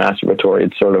is sort of masturbatory.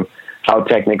 It's sort of how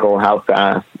technical, how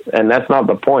fast, and that's not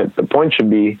the point. The point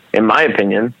should be, in my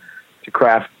opinion, to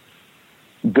craft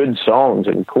good songs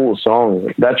and cool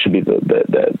songs. That should be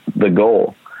the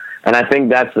goal. And I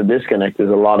think that's the disconnect. Is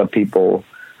a lot of people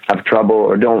have trouble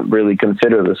or don't really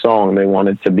consider the song. They want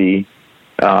it to be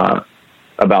about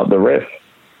the riff.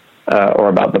 Or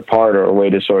about the part, or a way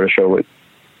to sort of show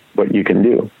what you can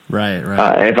do. Right.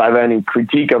 If I have any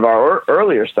critique of our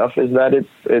earlier stuff, is that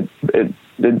it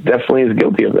definitely is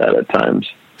guilty of that at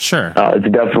times. Sure. It's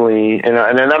definitely, and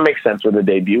that makes sense with the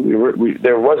debut.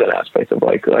 There was an aspect of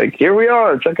like here we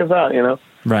are, check us out,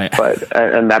 Right. But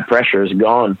and that pressure is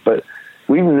gone. But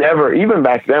we've never, even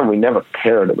back then, we never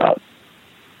cared about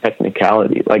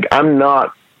technicality. Like, I'm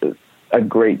not a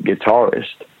great guitarist.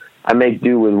 I make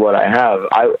do with what I have.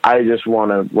 I just want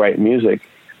to write music.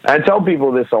 I tell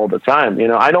people this all the time.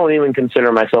 I don't even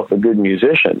consider myself a good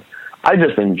musician. I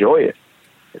just enjoy it.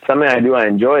 It's something I do. I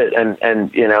enjoy it.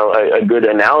 And a good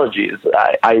analogy is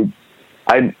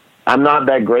I'm not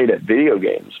that great at video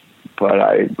games, but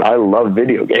I love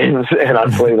video games, and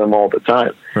I play them all the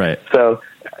time. Right. So,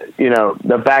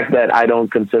 the fact that I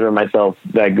don't consider myself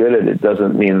that good at it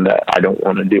doesn't mean that I don't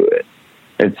want to do it.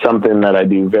 It's something that I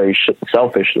do very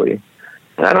selfishly.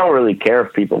 And I don't really care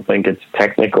if people think it's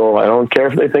technical. I don't care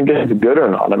if they think it's good or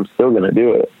not. I'm still going to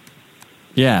do it.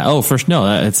 Yeah. Oh,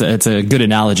 it's a good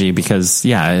analogy because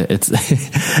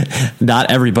it's not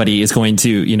everybody is going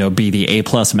to, be the A+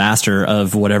 master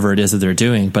of whatever it is that they're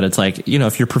doing. But it's like,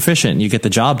 if you're proficient and you get the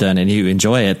job done and you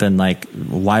enjoy it, then like,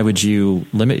 why would you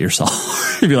limit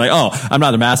yourself? You'd be like, oh, I'm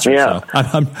not a master. Yeah. So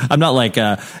I'm not like,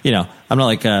 I'm not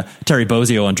like Terry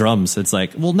Bozzio on drums. It's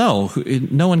like, well, no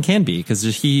one can be because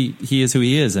he is who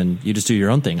he is and you just do your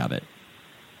own thing of it.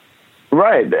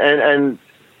 Right. And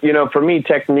for me,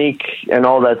 technique and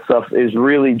all that stuff is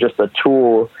really just a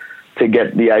tool to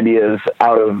get the ideas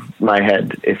out of my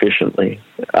head efficiently,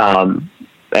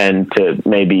 and to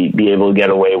maybe be able to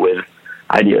get away with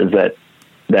ideas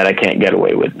that I can't get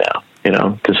away with now,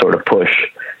 to sort of push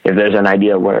if there's an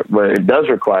idea where it does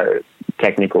require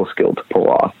technical skill to pull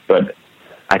off, but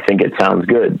I think it sounds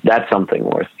good. That's something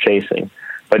worth chasing.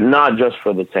 But not just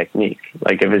for the technique.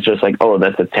 Like if it's just like, oh,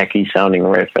 that's a techie sounding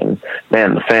riff and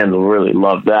man, the fans will really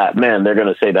love that. Man, they're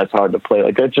going to say that's hard to play.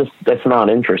 Like that's not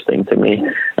interesting to me.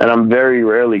 And I'm very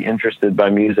rarely interested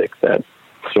by music that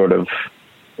sort of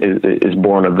is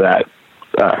born of that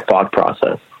thought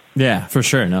process. Yeah, for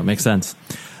sure. No, it makes sense.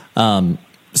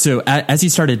 So as you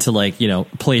started to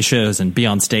play shows and be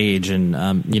on stage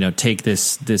and, take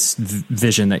this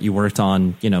vision that you worked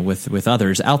on, with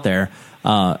others out there,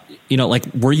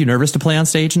 were you nervous to play on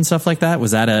stage and stuff like that?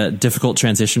 Was that a difficult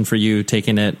transition for you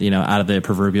taking it, out of the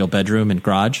proverbial bedroom and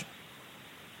garage?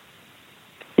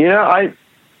 I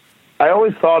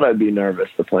always thought I'd be nervous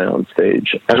to play on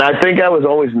stage. And I think I was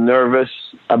always nervous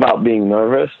about being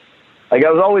nervous. Like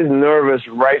I was always nervous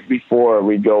right before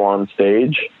we'd go on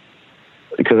stage.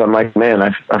 Because I'm like, man,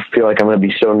 I feel like I'm going to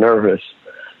be so nervous.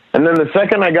 And then the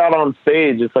second I got on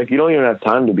stage, it's like you don't even have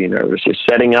time to be nervous. You're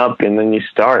setting up and then you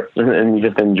start and you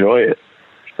just enjoy it.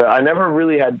 So I never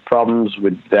really had problems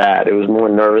with that. It was more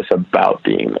nervous about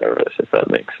being nervous, if that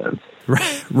makes sense.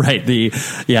 Right.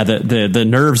 The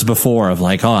nerves before of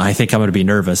like, oh, I think I'm going to be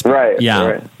nervous. But right. Yeah.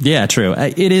 Right. Yeah. True.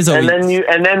 It is. Always...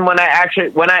 And then when I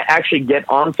actually get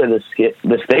onto the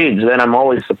stage, then I'm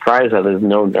always surprised that there's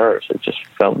no nerves. It just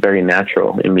felt very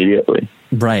natural immediately.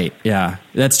 Right. Yeah,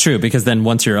 that's true. Because then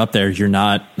once you're up there, you're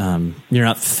not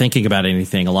thinking about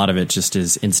anything. A lot of it just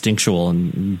is instinctual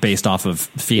and based off of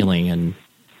feeling and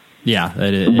yeah.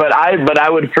 But I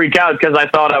would freak out because I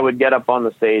thought I would get up on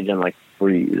the stage and like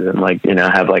freeze and like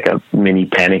have like a mini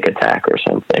panic attack or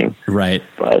something. Right.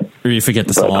 But or you forget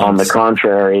the songs. On the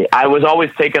contrary, I was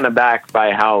always taken aback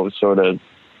by how sort of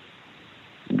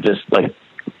just like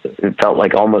it felt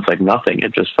like almost like nothing.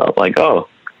 It just felt like, oh,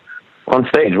 on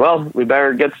stage. Well, we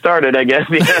better get started, I guess.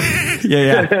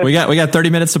 Yeah. Yeah. We got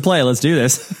 30 minutes to play. Let's do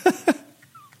this.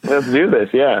 Let's do this.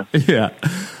 Yeah. Yeah.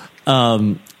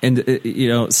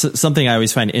 Something I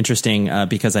always find interesting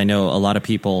because I know a lot of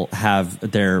people have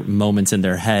their moments in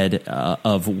their head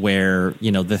of where,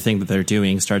 the thing that they're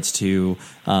doing starts to,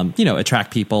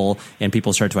 attract people and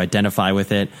people start to identify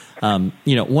with it.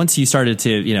 Once you started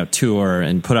to, tour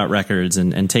and put out records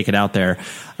and take it out there,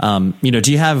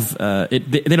 do you have, they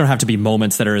don't have to be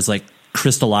moments that are as like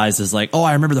crystallized as like, oh,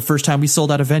 I remember the first time we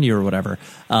sold out a venue or whatever.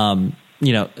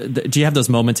 Do you have those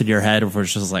moments in your head where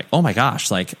it's just like, oh my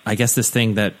gosh, like, I guess this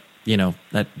thing that,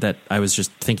 that I was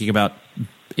just thinking about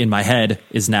in my head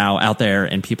is now out there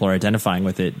and people are identifying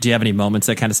with it. Do you have any moments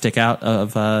that kind of stick out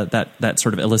of that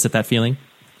sort of elicit that feeling?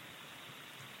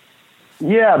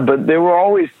 Yeah, but they were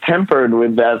always tempered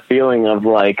with that feeling of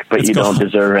like, but you don't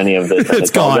deserve any of this.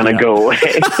 It's all going to go away.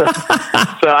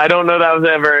 So I don't know that I was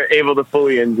ever able to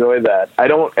fully enjoy that. I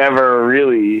don't ever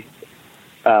really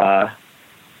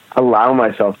allow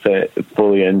myself to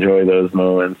fully enjoy those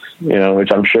moments,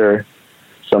 which I'm sure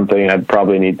something I'd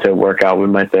probably need to work out with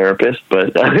my therapist,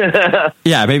 but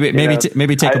yeah, maybe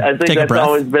take I think take a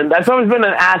breath. That's always been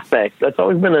an aspect. That's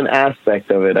always been an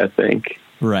aspect of it, I think.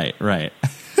 Right.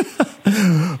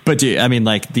 But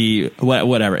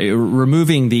whatever,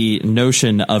 removing the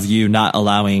notion of you not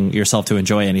allowing yourself to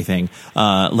enjoy anything,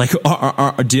 are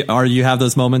you have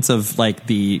those moments of like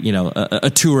the, a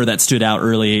tour that stood out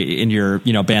early in your,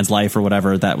 band's life or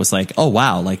whatever that was like, oh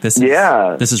wow, like this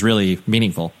is really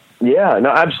meaningful. Yeah, no,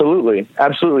 absolutely.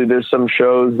 Absolutely. There's some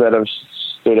shows that have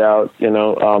stood out,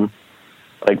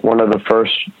 like one of the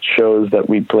first shows that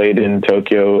we played in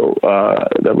Tokyo,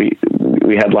 that we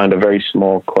headlined a very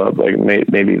small club, like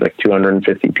maybe like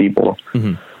 250 people.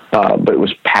 Mm-hmm. But it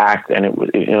was packed and it was,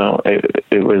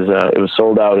 it was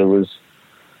sold out. It was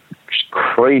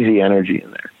crazy energy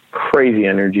in there. crazy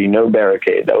energy, no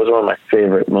barricade. That was one of my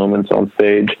favorite moments on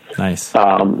stage. Nice.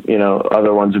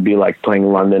 Other ones would be like playing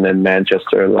London and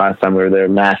Manchester. Last time we were there,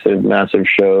 massive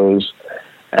shows,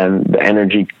 and the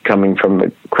energy coming from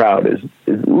the crowd is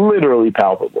literally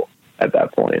palpable at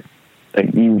that point.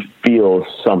 Like, you feel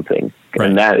something, right.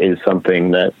 And that is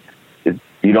something that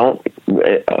you don't.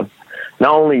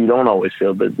 Not only you don't always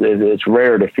feel, but it's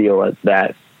rare to feel at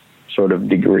that sort of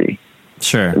degree.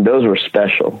 Sure. And those were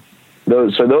special.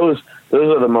 Those are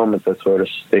the moments that sort of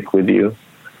stick with you.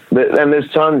 And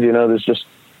there's tons, there's just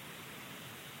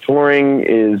touring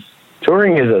is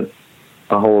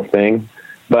a whole thing,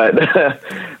 but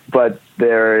but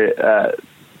there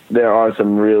are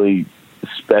some really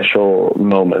special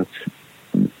moments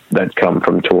that come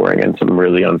from touring, and some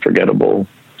really unforgettable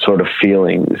sort of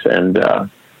feelings, and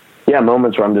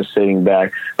moments where I'm just sitting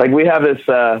back. Like, we have this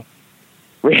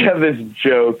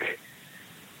joke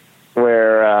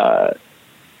where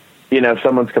if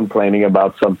someone's complaining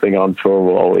about something on tour,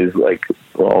 we'll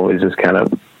always just kind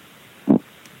of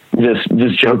just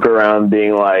joke around,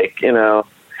 being like,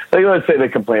 let's say they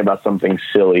complain about something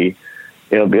silly,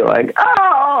 it'll be like,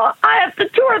 oh, I have to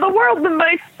tour the world with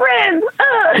my friends.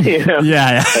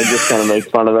 Yeah. I just kind of make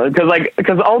fun of them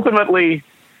because ultimately,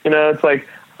 it's like,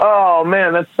 oh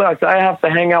man, that sucks. I have to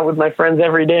hang out with my friends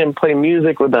every day and play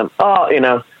music with them. Oh,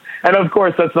 And of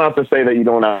course, that's not to say that you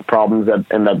don't have problems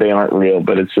and that they aren't real,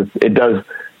 but it does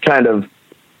kind of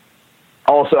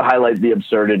also highlight the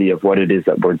absurdity of what it is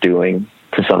that we're doing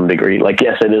to some degree. Like,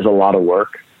 yes, it is a lot of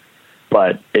work,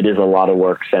 but it is a lot of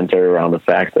work centered around the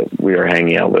fact that we are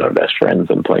hanging out with our best friends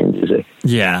and playing music.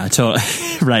 Yeah,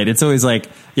 right. It's always like,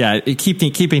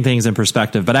 keeping things in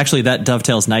perspective. But actually, that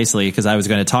dovetails nicely, because I was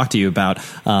going to talk to you about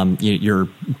your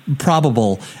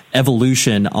probable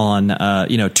evolution on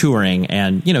touring,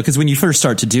 and because when you first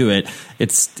start to do it,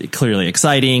 it's clearly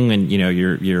exciting, and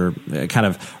you're kind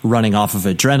of running off of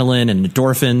adrenaline and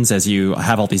endorphins as you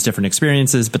have all these different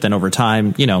experiences. But then over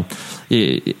time,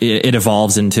 it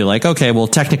evolves into like, okay, well,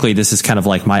 technically this is kind of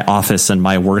like my office and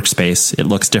my workspace. It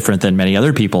looks different than many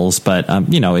other people's, but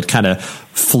it kind of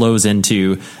flows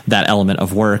into that element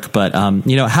of work. But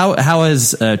how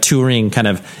has touring kind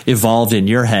of evolved in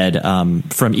your head,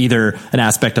 from either an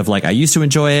aspect of like, I used to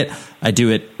enjoy it, I do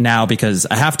it now because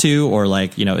I have to, or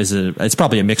like, it's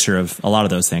probably a mixture of a lot of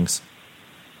those things.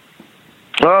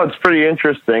 Well, it's pretty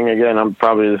interesting. Again, I'm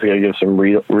probably just going to give some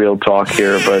real talk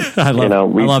here, but I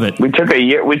love it. We took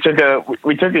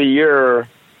a year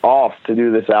off to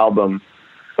do this album.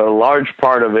 But a large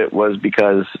part of it was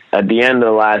because at the end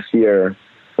of last year,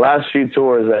 last few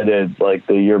tours I did, like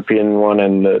the European one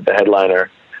and the headliner,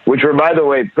 which were, by the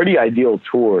way, pretty ideal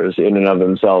tours in and of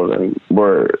themselves, and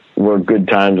were good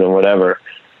times and whatever.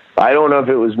 I don't know if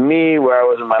it was me, where I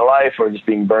was in my life, or just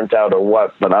being burnt out or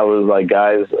what, but I was like,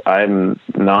 guys, I'm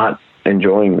not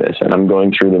enjoying this, and I'm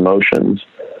going through the motions.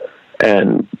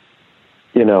 And,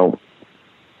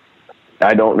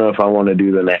 I don't know if I want to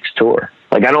do the next tour.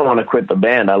 Like, I don't want to quit the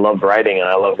band. I love writing, and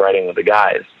I love writing with the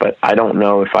guys, but I don't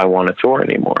know if I want to tour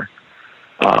anymore.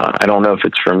 I don't know if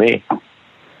it's for me,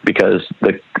 because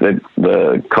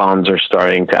the cons are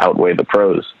starting to outweigh the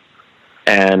pros.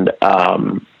 And,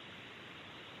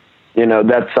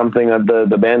 that's something that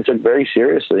the band took very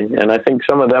seriously. And I think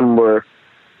some of them were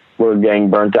getting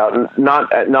burnt out, and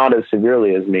not as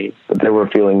severely as me, but they were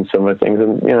feeling similar things.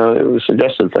 And, it was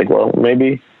suggested, like, well,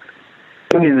 maybe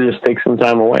we need to just take some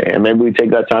time away, and maybe we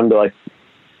take that time to like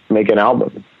make an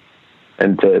album,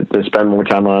 and to spend more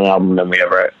time on an album than we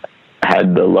ever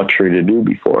had the luxury to do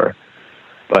before.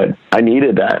 But I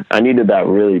needed that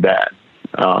really bad,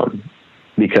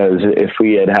 because if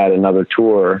we had another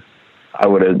tour, I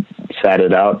would have sat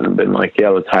it out and been like, yeah,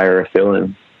 let's hire a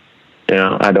fill-in.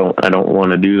 I don't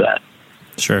want to do that.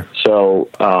 Sure. So,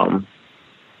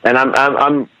 and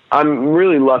I'm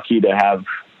really lucky to have,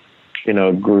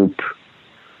 a group,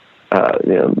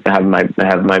 have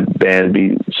my band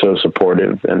be so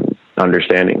supportive and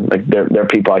understanding. Like, they're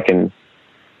people I can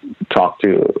talk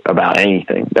to about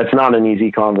anything. That's not an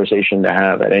easy conversation to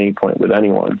have at any point with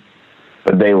anyone,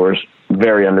 but they were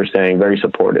very understanding, very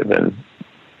supportive, and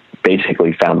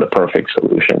basically found the perfect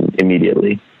solution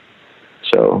immediately.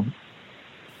 So,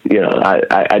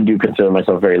 I do consider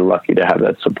myself very lucky to have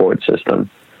that support system.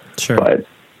 Sure. But,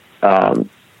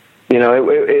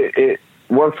 it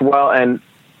worked well. And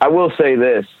I will say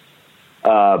this,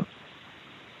 time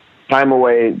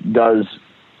away does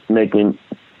make me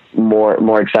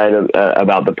more excited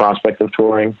about the prospect of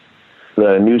touring.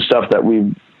 The new stuff that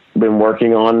we've been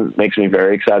working on makes me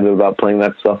very excited about playing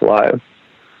that stuff live.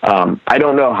 I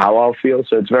don't know how I'll feel,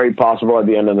 so it's very possible at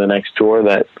the end of the next tour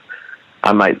that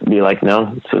I might be like,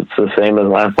 no, it's the same as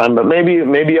last time. But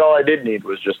maybe all I did need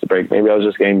was just a break. Maybe I was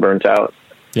just getting burnt out.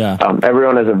 Yeah.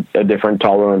 Everyone has a different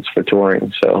tolerance for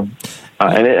touring, so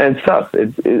and it's tough.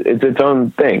 It's its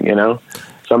own thing, you know.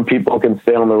 Some people can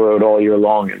stay on the road all year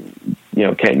long and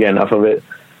can't get enough of it.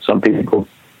 Some people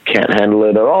can't handle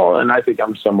it at all, and I think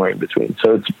I'm somewhere in between.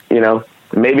 So it's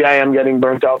maybe I am getting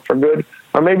burnt out for good,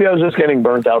 or maybe I was just getting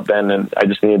burnt out then, and I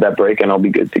just needed that break, and I'll be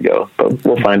good to go. But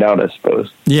we'll find out, I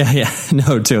suppose. Yeah,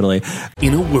 no, totally.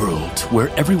 In a world where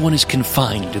everyone is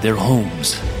confined to their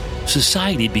homes,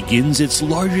 society begins its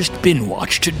largest binge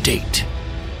watch to date.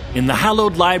 In the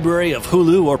hallowed library of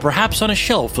Hulu, or perhaps on a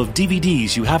shelf of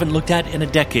DVDs you haven't looked at in a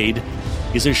decade,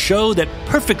 is a show that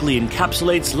perfectly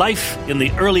encapsulates life in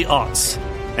the early aughts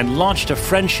and launched a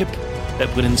friendship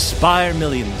that would inspire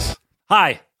millions.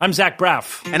 Hi, I'm Zach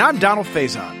Braff. And I'm Donald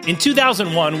Faison. In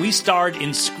 2001, we starred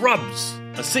in Scrubs,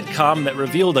 a sitcom that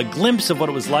revealed a glimpse of what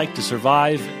it was like to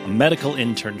survive a medical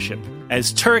internship.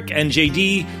 As Turk and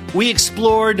JD, we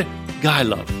explored guy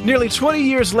love. Nearly 20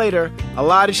 years later, a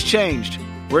lot has changed.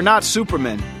 We're not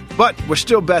Supermen, but we're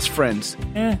still best friends.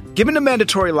 Given the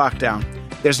mandatory lockdown,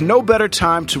 there's no better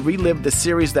time to relive the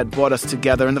series that brought us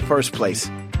together in the first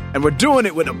place. And we're doing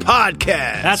it with a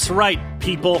podcast. That's right,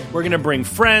 people. We're going to bring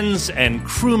friends and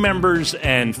crew members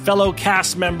and fellow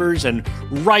cast members and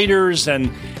writers. And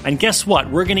guess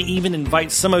what? We're going to even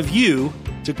invite some of you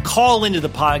to call into the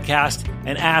podcast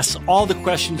and ask all the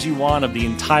questions you want of the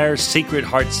entire Sacred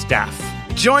Heart staff.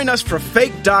 Join us for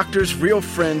Fake Doctors, Real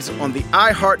Friends on the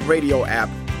iHeartRadio app,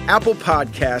 Apple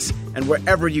Podcasts, and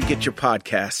wherever you get your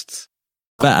podcasts.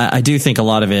 But I do think a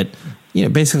lot of it,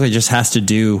 basically just has to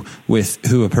do with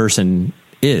who a person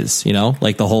is,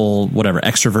 like the whole, whatever,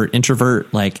 extrovert,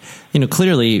 introvert,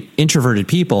 clearly introverted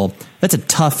people, that's a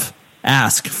tough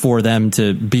ask for them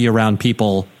to be around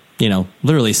people,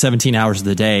 literally 17 hours of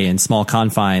the day in small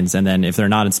confines. And then if they're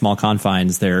not in small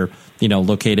confines, they're,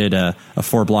 located a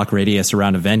 4-block radius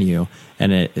around a venue.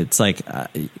 And it's like,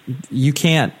 you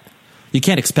can't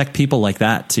expect people like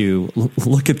that to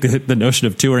look at the notion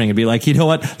of touring and be like, you know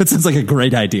what, that sounds like a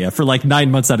great idea. For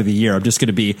 9 months out of the year, I'm just going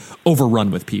to be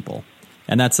overrun with people.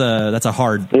 And that's a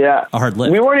hard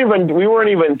lift. We weren't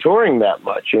even touring that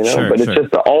much, Sure, but it's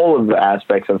just all of the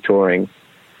aspects of touring,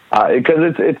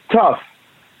 because it's tough.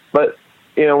 But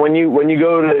when you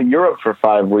go to Europe for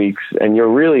 5 weeks and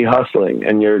you're really hustling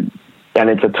and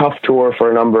it's a tough tour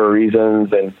for a number of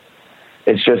reasons, and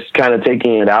it's just kind of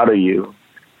taking it out of you.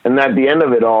 And at the end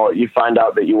of it all, you find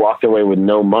out that you walked away with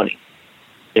no money,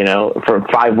 for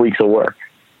 5 weeks of work.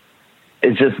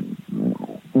 It's just,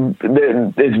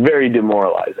 it's very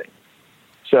demoralizing.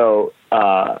 So,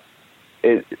 and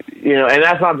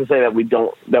that's not to say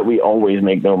that we always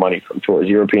make no money from tours.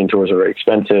 European tours are very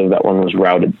expensive. That one was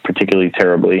routed particularly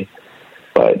terribly,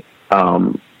 but,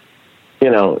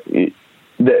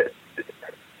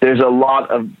 there's a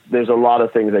lot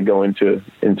of things that go into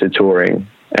touring.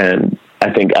 And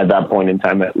I think at that point in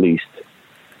time, at least,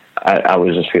 I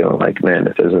was just feeling like, man,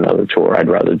 if there's another tour, I'd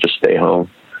rather just stay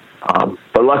home.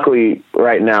 But luckily,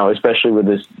 right now, especially with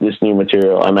this new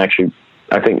material, I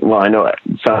know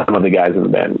some of the guys in the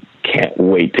band can't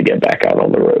wait to get back out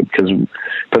on the road, because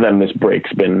for them, this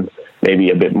break's been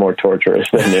maybe a bit more torturous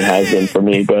than it has been for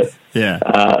me. But yeah,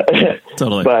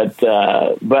 totally. But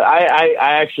I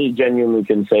actually genuinely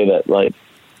can say that,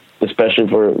 especially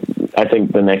for, I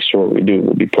think the next tour we do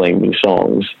will be playing new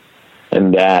songs,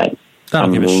 and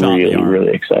I'm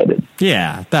really excited.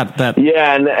 Yeah, that.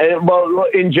 Yeah, and well,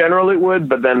 in general it would,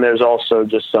 but then there's also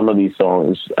just some of these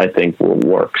songs I think will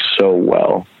work so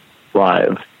well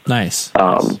live. Nice.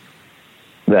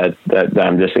 That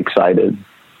I'm just excited.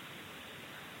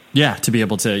 Yeah, to be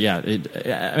able to,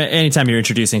 anytime you're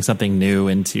introducing something new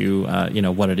into,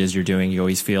 what it is you're doing, you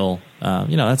always feel,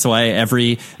 that's why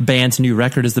every band's new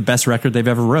record is the best record they've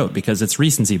ever wrote, because it's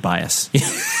recency bias.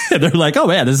 They're like, oh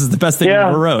man, this is the best thing you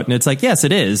ever wrote. And it's like, yes,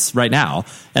 it is right now.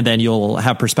 And then you'll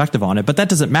have perspective on it, but that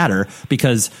doesn't matter,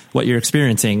 because what you're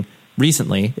experiencing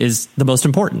recently is the most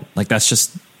important.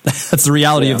 That's the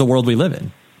reality of the world we live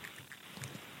in.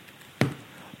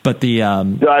 But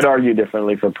I'd argue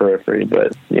differently for Periphery,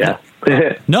 but yeah.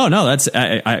 no, that's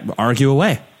I argue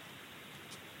away.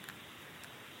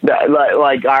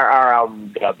 Our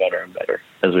album got better and better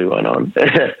as we went on.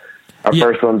 Our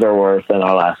first ones are worse, and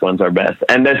our last ones are best.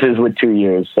 And this is with 2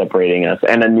 years separating us,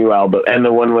 and a new album, and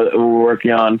the one we're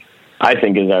working on, I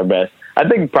think, is our best. I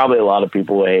think probably a lot of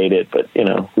people will hate it, but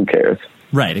who cares?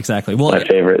 Right, exactly. Well, my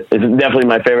favorite. It's definitely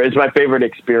my favorite. It's my favorite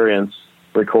experience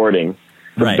recording.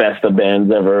 The best the band's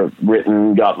ever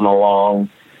written, gotten along,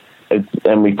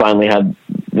 and we finally had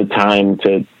the time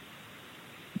to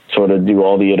sort of do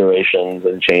all the iterations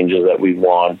and changes that we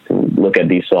want and look at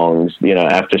these songs,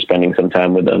 after spending some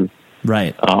time with them.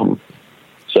 Right.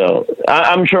 So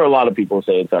I'm sure a lot of people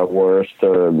say it's our worst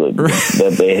or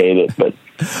that they hate it, but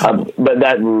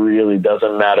that really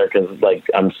doesn't matter because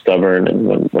I'm stubborn,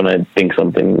 and when I think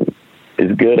something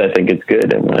is good, I think it's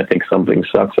good, and when I think something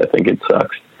sucks, I think it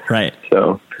sucks. Right.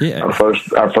 So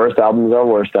our first album is our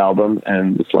worst album,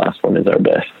 and this last one is our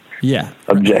best. Yeah.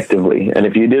 Objectively, and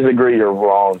if you disagree, you're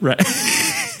wrong. Right.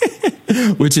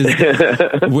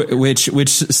 which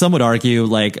some would argue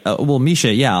well,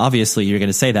 Misha, yeah, obviously you're going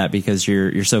to say that because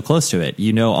you're so close to it.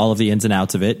 You know all of the ins and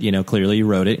outs of it. Clearly you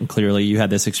wrote it, and clearly you had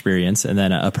this experience. And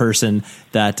then a person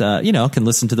that can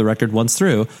listen to the record once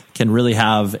through can really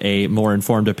have a more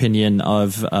informed opinion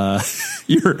of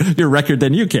your record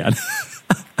than you can.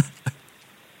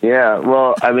 Yeah,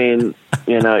 well, I mean,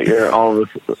 it's all of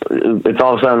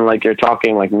a sudden like you're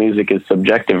talking like music is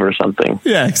subjective or something.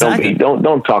 Yeah, exactly.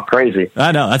 Don't talk crazy.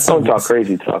 I know don't talk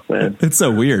crazy talk, man. It's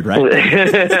so weird, right?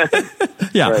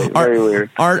 Yeah, right, very weird.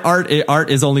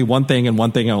 Art is only one thing and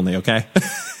one thing only. Okay.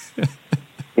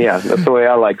 Yeah, that's the way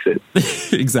I likes it.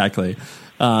 Exactly.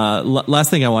 Last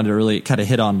thing I wanted to really kind of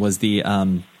hit on was the.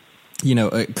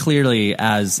 Clearly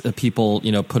as people,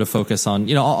 put a focus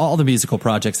on, all the musical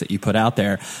projects that you put out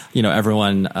there,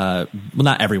 everyone, well,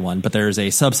 not everyone, but there's a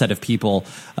subset of people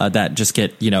that just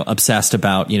get, obsessed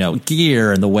about,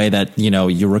 gear and the way that,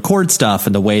 you record stuff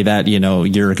and the way that,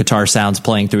 your guitar sounds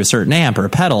playing through a certain amp or a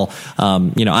pedal.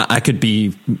 I could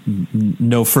be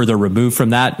no further removed from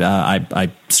that.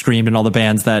 I screamed in all the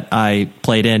bands that I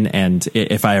played in. And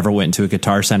if I ever went into a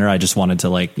Guitar Center, I just wanted to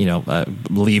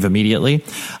leave immediately.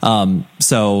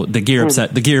 So the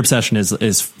gear obsession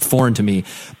is foreign to me,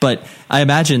 but I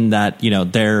imagine that,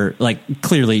 they're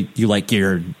clearly you like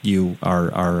gear, you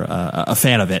are a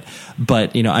fan of it,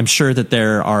 but, I'm sure that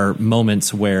there are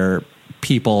moments where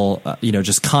people,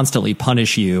 just constantly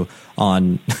punish you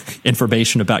on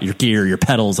information about your gear, your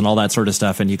pedals and all that sort of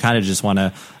stuff. And you kind of just want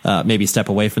to maybe step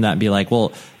away from that and be like,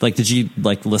 well, did you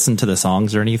listen to the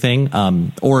songs or anything?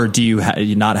 Or do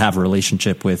you not have a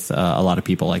relationship with a lot of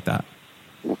people like that?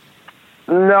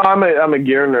 No, I'm a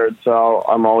gear nerd, so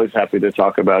I'm always happy to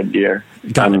talk about gear.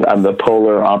 I'm the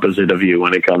polar opposite of you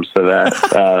when it comes to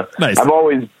that. Nice. I've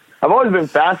always been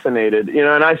fascinated,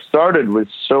 and I started with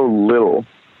so little.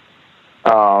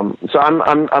 So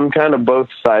I'm kind of both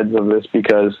sides of this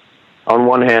because on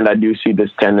one hand, I do see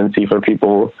this tendency for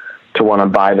people to want to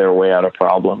buy their way out of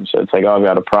problems. So it's like, oh, I've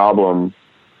got a problem,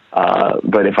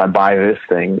 but if I buy this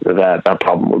thing, that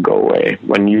problem will go away.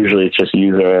 When usually it's just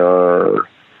user error or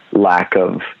lack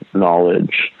of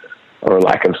knowledge or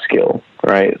lack of skill,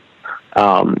 right?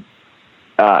 I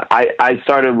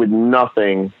started with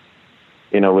nothing,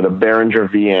 with a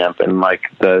Behringer V amp and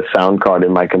the sound card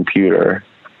in my computer.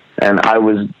 And I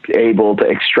was able to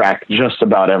extract just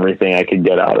about everything I could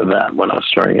get out of that when I was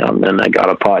starting out. And then I got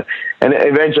a pod. And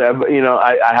eventually,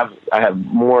 I have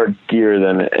more gear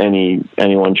than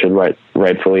anyone should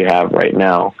rightfully have right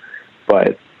now.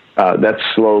 But that's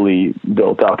slowly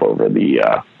built up over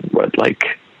the, what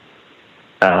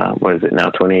is it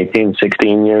now, 2018,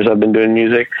 16 years I've been doing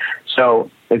music. So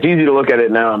it's easy to look at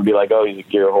it now and be like, oh, he's a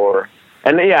gear whore.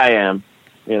 And yeah, I am.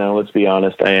 Let's be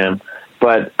honest, I am.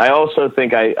 But I also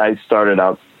think I started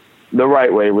out the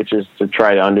right way, which is to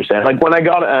try to understand. When I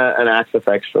got an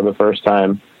Axe-Fx for the first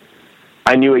time,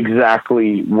 I knew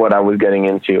exactly what I was getting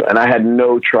into, and I had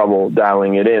no trouble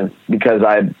dialing it in because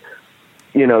I'd,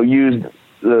 used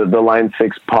the Line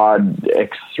 6 Pod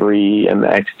X3 and the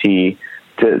XT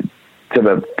to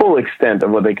the full extent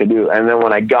of what they could do. And then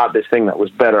when I got this thing that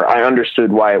was better, I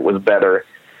understood why it was better,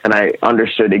 and I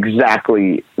understood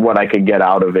exactly what I could get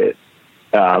out of it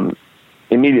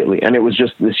immediately. And it was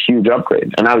just this huge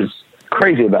upgrade, and I was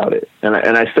crazy about it. And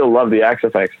I still love the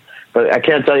Axe-Fx, but I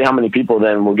can't tell you how many people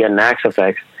then will get an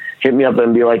Axe-Fx, hit me up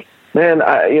and be like, man,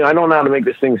 I don't know how to make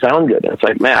this thing sound good. And it's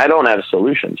like, man, I don't have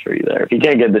solutions for you there. If you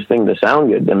can't get this thing to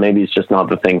sound good, then maybe it's just not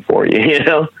the thing for you,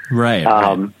 Right.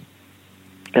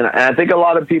 And I think a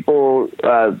lot of people,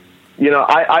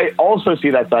 I also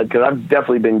see that side because I've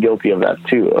definitely been guilty of that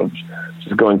too, of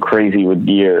just going crazy with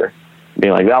gear,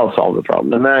 being like, that'll solve the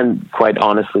problem. And then quite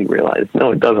honestly realize,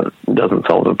 no, it doesn't. It doesn't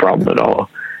solve the problem at all.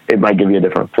 It might give you a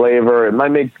different flavor. It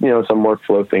might make, some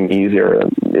workflow thing easier,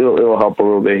 and it'll help a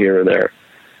little bit here or there.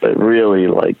 But really,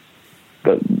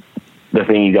 the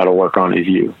thing you got to work on is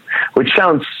you, which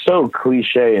sounds so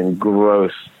cliche and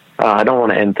gross. I don't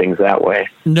want to end things that way.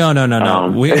 No. I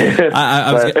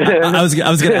was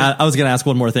gonna ask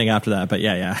one more thing after that, but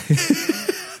yeah.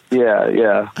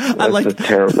 Yeah. That's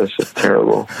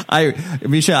terrible.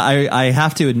 Misha, I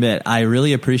have to admit, I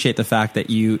really appreciate the fact that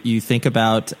you think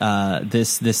about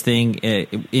this thing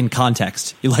in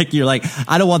context. You're like,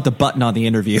 I don't want the button on the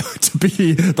interview to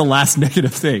be the last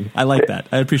negative thing. I like that.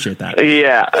 I appreciate that.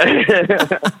 Yeah.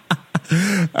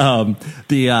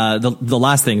 The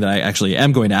last thing that I actually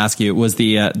am going to ask you was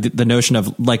the notion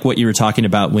of like what you were talking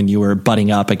about when you were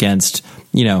butting up against,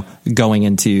 going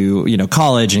into,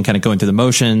 college and kind of going through the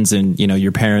motions and,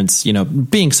 your parents,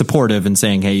 being supportive and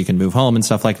saying, hey, you can move home and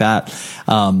stuff like that.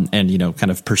 And,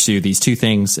 kind of pursue these two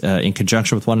things in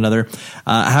conjunction with one another.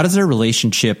 How does their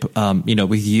relationship,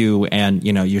 with you and,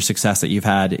 your success that you've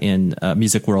had in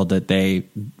music world that they,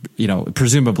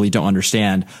 presumably don't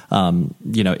understand?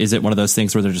 Is it one of those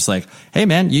things where they're just like, hey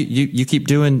man, you keep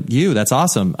doing you, that's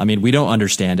awesome. I mean, we don't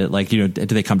understand it. Like, do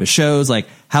they come to shows? Like,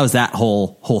 how's that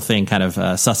whole thing kind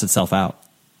of suss itself out?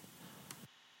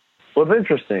 Well, it's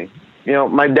interesting.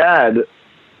 My dad,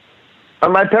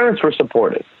 my parents were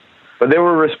supportive, but they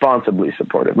were responsibly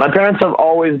supportive. My parents have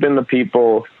always been the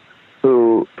people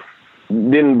who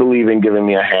didn't believe in giving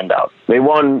me a handout. They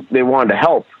wanted to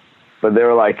help, but they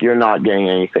were like, you're not getting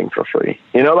anything for free.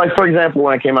 Like, for example,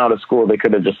 when I came out of school, they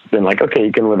could have just been like, okay,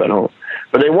 you can live at home.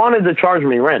 But they wanted to charge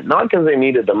me rent, not because they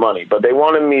needed the money, but they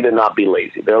wanted me to not be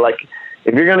lazy. They're like,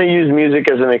 if you're going to use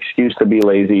music as an excuse to be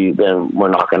lazy, then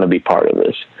we're not going to be part of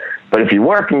this. But if you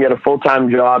work and get a full-time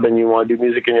job and you want to do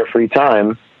music in your free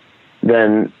time,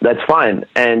 then that's fine.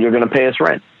 And you're going to pay us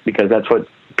rent, because that's what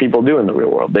people do in the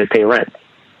real world. They pay rent,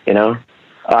 and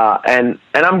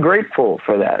I'm grateful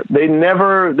for that. They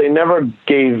never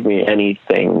gave me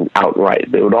anything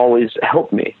outright. They would always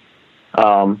help me.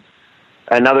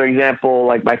 Another example,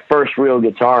 like my first real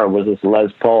guitar was this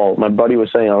Les Paul. My buddy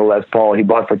was selling a Les Paul. He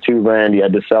bought for $2,000. He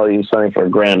had to sell it. He was selling for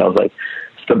 $1,000. I was like,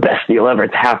 it's the best deal ever.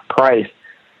 It's half price.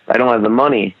 I don't have the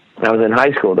money. And I was in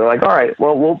high school. They're like, all right,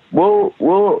 well,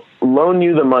 we'll loan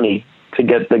you the money to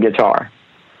get the guitar,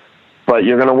 but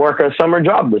you're going to work a summer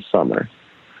job this summer.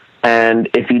 And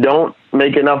if you don't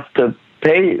make enough to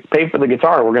pay for the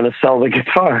guitar, we're going to sell the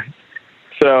guitar.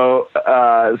 So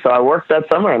I worked that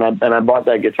summer and I bought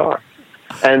that guitar.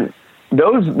 And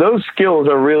those skills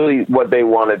are really what they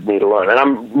wanted me to learn. And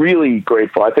I'm really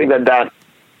grateful. I think that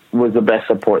was the best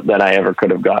support that I ever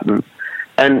could have gotten.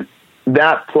 And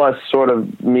that plus sort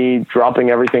of me dropping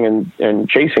everything and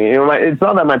chasing it. It's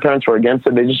not that my parents were against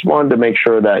it. They just wanted to make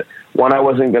sure that, one, I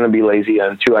wasn't going to be lazy,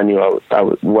 and two, I knew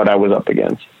what I was up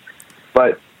against.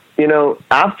 But,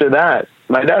 after that,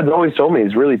 my dad's always told me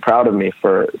he's really proud of me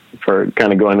for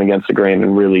kind of going against the grain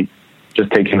and really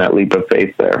just taking that leap of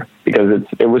faith there, because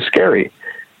it was scary.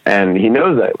 And he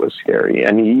knows that it was scary.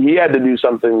 And he had to do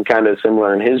something kind of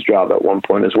similar in his job at one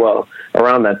point as well.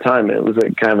 Around that time, it was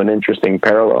a kind of an interesting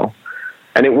parallel.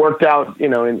 And it worked out,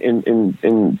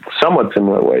 in somewhat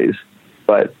similar ways.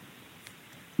 But,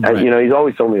 right. He's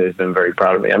always told me that he's been very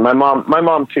proud of me. And my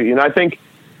mom too. I think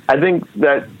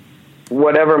that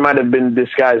whatever might have been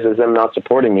disguised as them not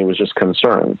supporting me was just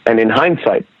concern. And in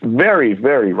hindsight, very,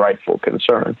 very rightful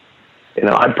concern.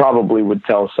 I probably would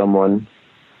tell someone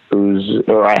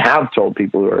or I have told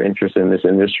people who are interested in this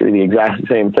industry the exact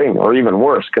same thing, or even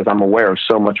worse, because I'm aware of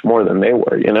so much more than they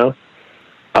were, Yeah,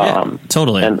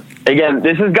 totally. And again,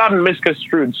 this has gotten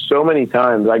misconstrued so many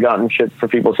times. I gotten shit for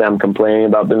people saying I'm complaining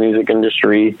about the music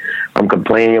industry. I'm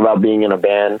complaining about being in a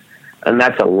band. And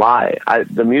that's a lie.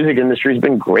 The music industry has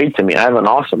been great to me. I have an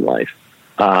awesome life.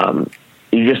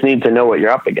 You just need to know what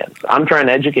you're up against. I'm trying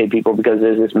to educate people, because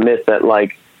there's this myth that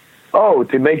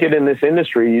to make it in this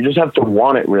industry, you just have to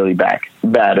want it really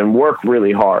bad and work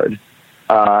really hard,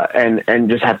 and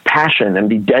just have passion and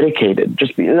be dedicated.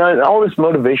 Just all this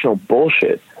motivational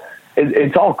bullshit.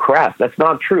 It's all crap. That's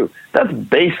not true. That's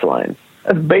baseline.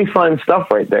 That's baseline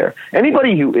stuff right there.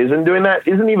 Anybody who isn't doing that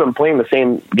isn't even playing the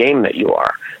same game that you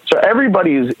are. So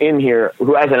everybody who's in here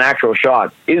who has an actual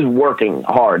shot is working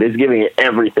hard, is giving it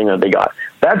everything that they got.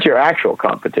 That's your actual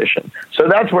competition. So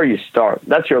that's where you start.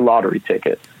 That's your lottery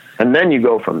ticket. And then you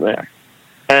go from there.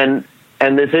 And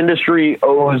this industry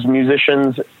owes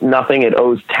musicians nothing. It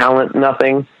owes talent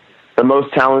nothing. The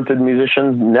most talented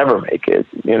musicians never make it,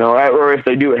 or if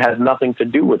they do, it has nothing to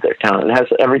do with their talent. It has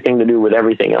everything to do with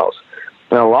everything else.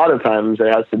 And a lot of times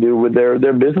it has to do with their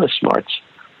business smarts.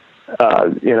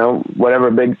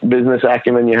 Whatever big business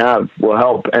acumen you have will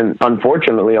help. And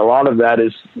unfortunately, a lot of that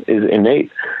is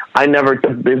innate. I never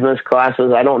took business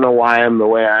classes. I don't know why I'm the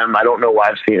way I am. I don't know why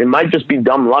I've seen it. It might just be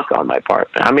dumb luck on my part.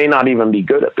 I may not even be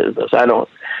good at business. I don't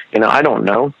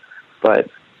know. But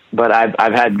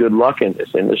I've had good luck in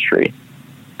this industry.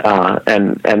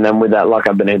 And then with that luck,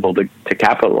 I've been able to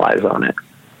capitalize on it.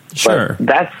 Sure.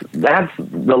 But that's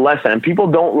the lesson. And people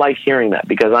don't like hearing that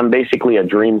because I'm basically a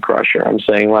dream crusher. I'm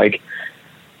saying, like,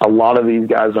 a lot of these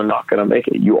guys are not going to make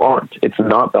it. You aren't. It's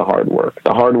not the hard work.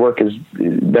 The hard work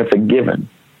that's a given.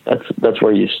 That's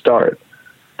where you start.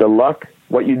 The luck,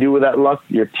 what you do with that luck,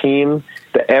 your team,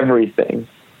 the everything,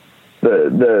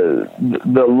 the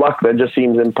luck that just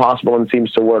seems impossible and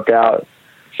seems to work out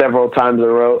several times in a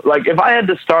row. Like, if I had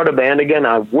to start a band again,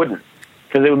 I wouldn't,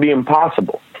 because it would be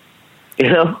impossible. You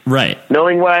know, right?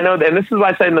 Knowing what I know, and this is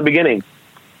why I said in the beginning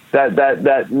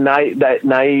that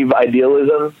naive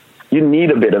idealism. You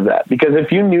need a bit of that, because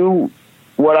if you knew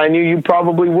what I knew, you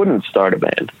probably wouldn't start a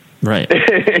band. Right.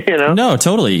 You know? No,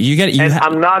 totally. You get. And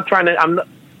I'm not trying to.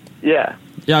 Yeah.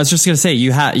 Yeah, I was just going to say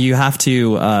you have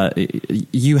to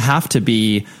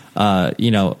be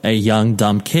a young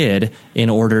dumb kid in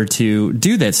order to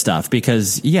do that stuff,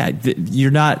 because you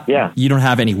don't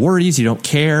have any worries, you don't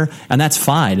care, and that's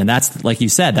fine. And that's, like you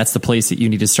said, that's the place that you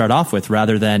need to start off with,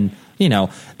 rather than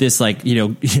this, like,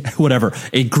 whatever,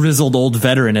 a grizzled old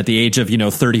veteran at the age of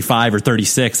 35 or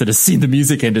 36 that has seen the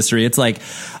music industry. It's like,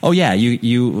 oh yeah,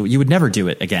 you would never do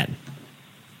it again.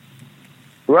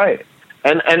 Right.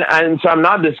 And so I'm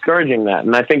not discouraging that,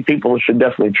 and I think people should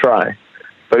definitely try.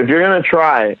 But if you're going to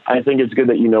try, I think it's good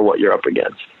that you know what you're up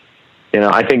against.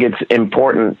 I think it's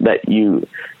important that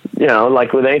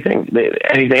like with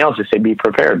anything else, I say be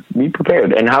prepared. Be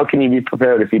prepared. And how can you be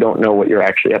prepared if you don't know what you're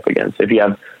actually up against? If you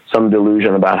have some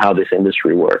delusion about how this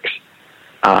industry works,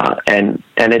 and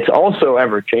it's also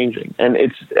ever changing, and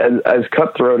it's as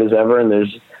cutthroat as ever, and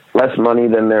there's less money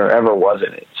than there ever was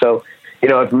in it. So,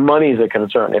 if money is a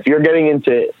concern, if you're getting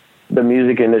into the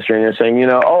music industry and you're saying,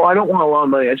 oh, I don't want a lot of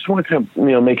money, I just want to kind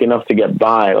of, make enough to get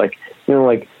by. Like,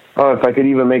 oh, if I could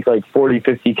even make like 40,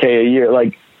 50K a year,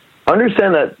 like,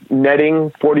 understand that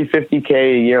netting 40, 50K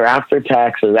a year after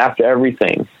taxes, after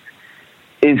everything,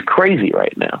 is crazy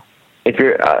right now. If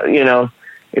you're,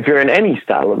 if you're in any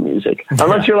style of music,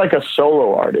 unless you're like a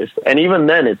solo artist, and even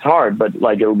then it's hard, but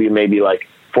like, it'll be maybe like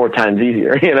 4 times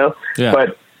easier,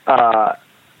 Yeah.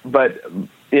 But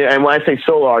and when I say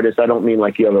solo artist, I don't mean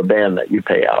like you have a band that you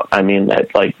pay out. I mean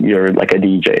that like you're like a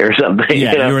DJ or something.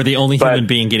 Yeah, you're the only human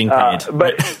being getting paid.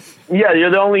 Yeah, you're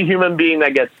the only human being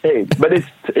that gets paid. But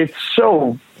it's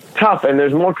so tough, and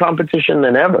there's more competition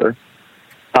than ever.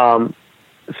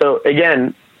 So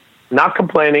again, not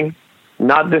complaining,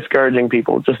 not discouraging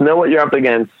people. Just know what you're up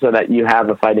against so that you have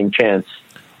a fighting chance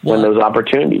when those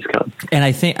opportunities come. And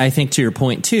I think to your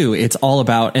point too, it's all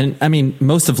about, and I mean,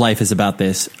 most of life is about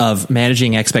this, of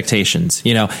managing expectations.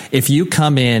 If you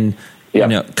come in,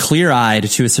 clear-eyed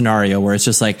to a scenario where it's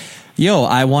just like,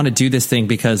 I want to do this thing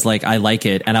because like I like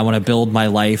it, and I want to build my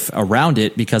life around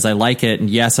it because I like it. And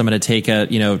yes, I'm going to take a,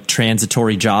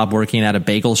 transitory job working at a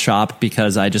bagel shop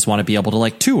because I just want to be able to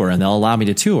like tour, and they'll allow me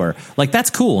to tour. Like,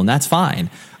 that's cool and that's fine.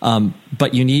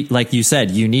 But you need, like you said,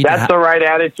 that's the right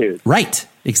attitude. Right.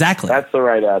 Exactly. That's the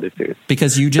right attitude.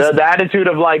 Because you just... The attitude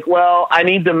of like, well, I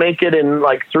need to make it in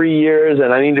like 3 years,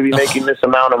 and I need to be making this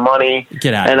amount of money.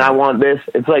 Get out. And I want this.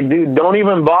 It's like, dude, don't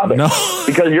even bother. No.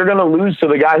 Because you're going to lose to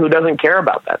the guy who doesn't care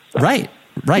about that stuff. Right.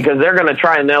 Because they're going to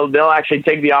try, and they'll actually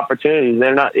take the opportunities.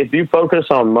 They're not... If you focus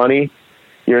on money,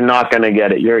 you're not going to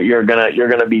get it. You're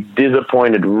gonna be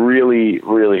disappointed really,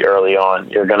 really early on.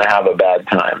 You're going to have a bad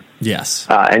time. Yes.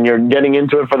 And you're getting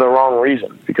into it for the wrong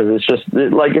reason, because it's just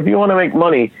like, if you want to make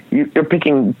money, you're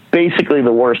picking basically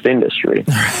the worst industry.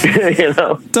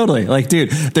 Totally. Like,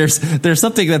 dude, there's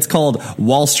something that's called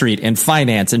Wall Street and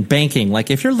finance and banking.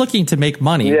 Like, if you're looking to make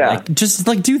money, like, just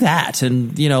like do that,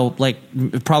 and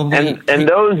probably and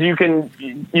those you can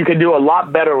do a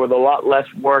lot better with a lot less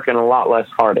work and a lot less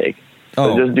heartache.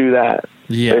 So just do that.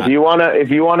 Yeah. If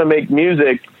you wanna make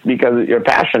music because you're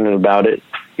passionate about it,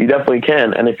 you definitely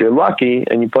can. And if you're lucky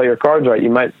and you play your cards right, you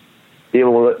might be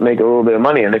able to make a little bit of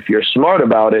money. And if you're smart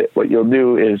about it, what you'll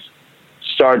do is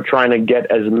start trying to get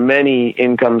as many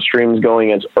income streams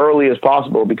going as early as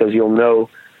possible, because you'll know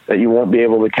that you won't be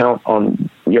able to count on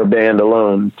your band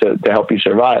alone to help you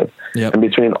survive. Yep. And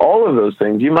between all of those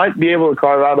things, you might be able to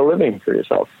carve out a living for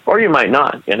yourself, or you might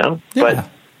not, Yeah. But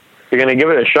if you're going to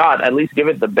give it a shot, at least give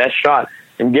it the best shot,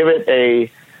 and give it a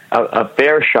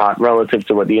fair shot relative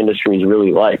to what the industry is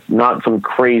really like, not some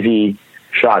crazy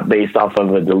shot based off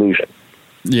of a delusion.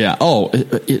 Yeah. Oh,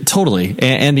 totally.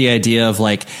 And the idea of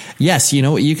like, yes, you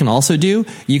know what you can also do?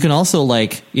 You can also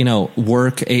like,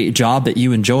 work a job that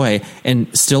you enjoy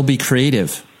and still be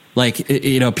creative. Like,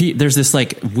 there's this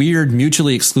like weird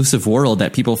mutually exclusive world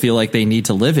that people feel like they need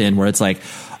to live in, where it's like,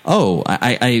 oh,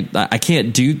 I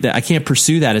can't do that. I can't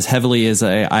pursue that as heavily as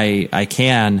I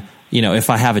can, if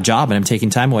I have a job and I'm taking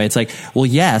time away. It's like, well,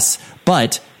 yes,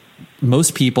 but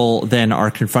most people then are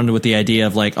confronted with the idea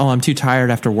of like, oh, I'm too tired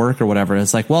after work or whatever. And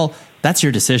it's like, well, that's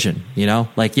your decision, you know?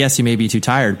 Like, yes, you may be too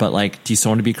tired, but like, do you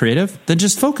still want to be creative? Then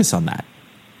just focus on that.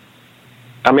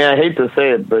 I mean, I hate to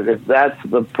say it, but if that's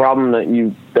the problem that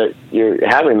you're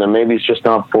having, then maybe it's just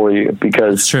not for you,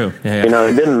 because it's true. Yeah. You know,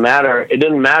 it didn't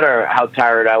matter how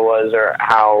tired I was or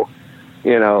how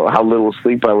little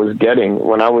sleep I was getting.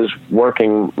 When I was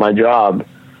working my job,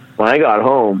 when I got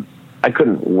home, I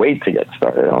couldn't wait to get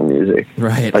started on music.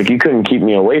 Right. Like, you couldn't keep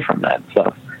me away from that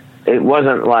stuff. It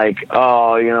wasn't like,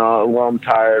 oh, you know, well, I'm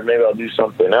tired, maybe I'll do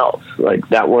something else. Like,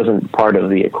 that wasn't part of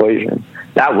the equation.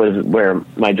 That was where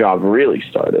my job really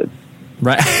started.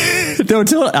 Right. No,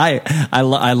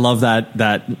 I love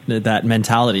that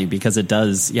mentality, because it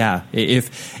does. Yeah.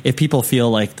 If people feel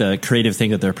like the creative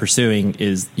thing that they're pursuing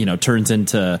is, you know, turns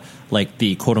into like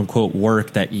the quote unquote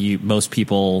work that most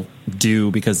people do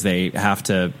because they have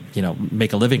to, you know,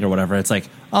 make a living or whatever, it's like,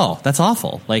 oh, that's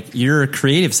awful. Like, your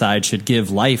creative side should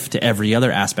give life to every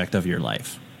other aspect of your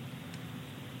life.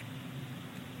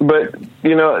 But,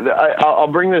 you know, I'll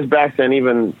bring this back to an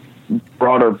even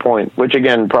broader point, which,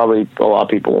 again, probably a lot of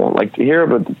people won't like to hear,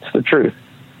 but it's the truth.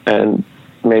 And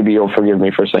maybe you'll forgive me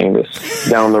for saying this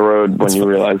down the road when you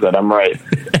realize that I'm right.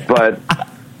 But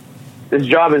this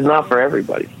job is not for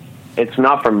everybody. It's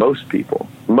not for most people.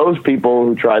 Most people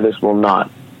who try this will not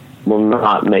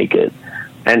make it.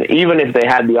 And even if they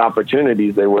had the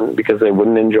opportunities, they wouldn't, because they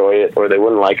wouldn't enjoy it, or they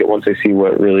wouldn't like it once they see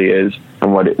what it really is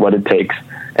and what it takes.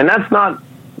 And that's not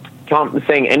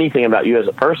saying anything about you as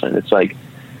a person. It's like,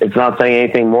 it's not saying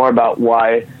anything more about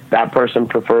why that person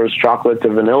prefers chocolate to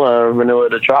vanilla or vanilla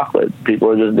to chocolate. People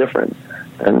are just different.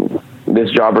 And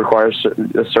this job requires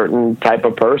a certain type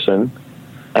of person,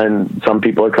 and some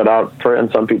people are cut out for it and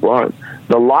some people aren't.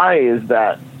 The lie is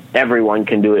that everyone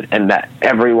can do it and that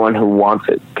everyone who wants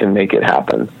it can make it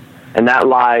happen. And that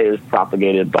lie is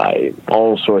propagated by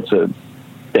all sorts of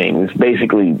things,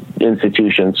 basically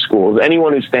institutions, schools,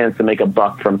 anyone who stands to make a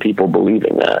buck from people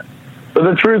believing that. But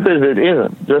the truth is, it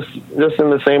isn't. Just in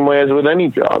the same way as with any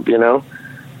job, you know?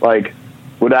 Like,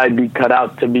 would I be cut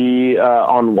out to be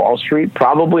on Wall Street?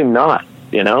 Probably not,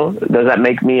 you know? Does that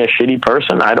make me a shitty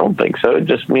person? I don't think so. It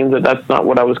just means that that's not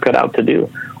what I was cut out to do.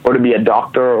 Or to be a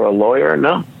doctor or a lawyer?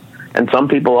 No. And some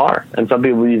people are. And some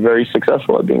people will be very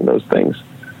successful at being those things.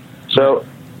 So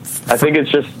I think it's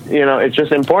just, you know, it's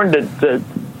just important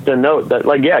to note that,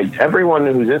 like, yeah, everyone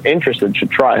who's interested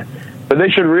should try. But they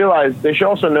should realize, they should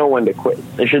also know when to quit.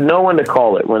 They should know when to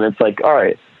call it, when it's like, all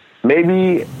right,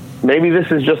 maybe this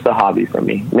is just a hobby for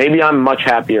me. Maybe I'm much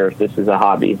happier if this is a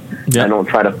hobby. Yeah. I don't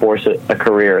try to force a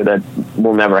career that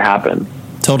will never happen.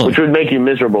 Totally. Which would make you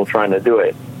miserable trying to do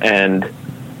it. And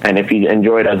if you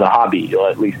enjoy it as a hobby, you'll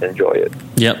at least enjoy it.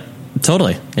 Yep.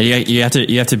 Totally. You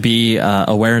have to be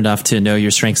aware enough to know your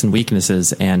strengths and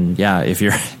weaknesses. And yeah, if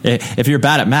you're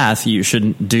bad at math, you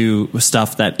shouldn't do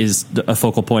stuff that is a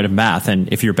focal point of math.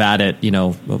 And if you're bad at, you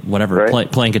know, whatever,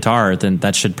 right, playing guitar, then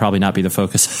that should probably not be the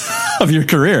focus of your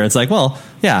career. It's like, well,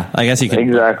 yeah, I guess you can.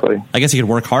 Exactly. I guess you can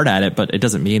work hard at it, but it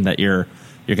doesn't mean that you're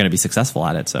going to be successful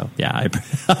at it. So yeah,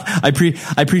 I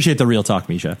appreciate the real talk,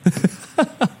 Misha.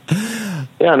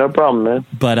 Yeah, no problem, man.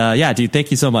 But yeah, dude,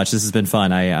 thank you so much. This has been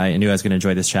fun. I knew I was going to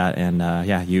enjoy this chat, and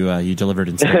yeah, you delivered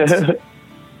in spades.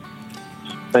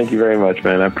 Thank you very much,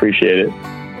 man. I appreciate it.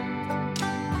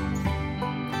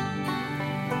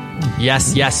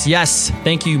 Yes.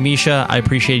 Thank you, Misha. I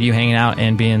appreciate you hanging out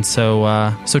and being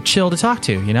so chill to talk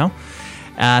to, you know?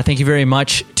 Thank you very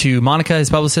much to Monica,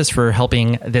 his publicist, for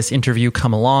helping this interview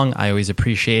come along. I always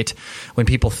appreciate when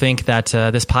people think that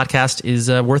this podcast is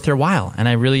worth their while, and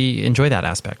I really enjoy that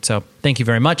aspect. So thank you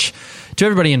very much to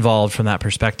everybody involved from that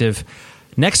perspective.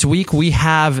 Next week, we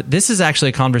have, this is actually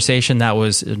a conversation that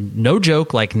was, no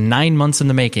joke, like 9 months in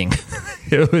the making.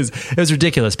 It was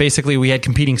ridiculous. Basically, we had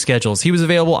competing schedules. He was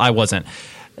available, I wasn't.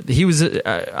 He was,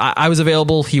 I was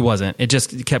available, he wasn't. It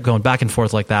just kept going back and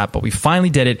forth like that, but we finally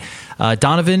did it.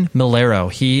 Donovan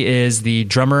Milero, he is the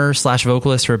drummer /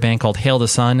 vocalist for a band called Hail the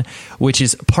Sun, which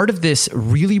is part of this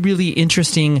really, really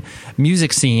interesting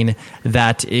music scene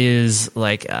that is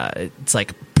like, it's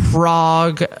like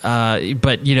prog,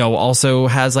 but, you know, also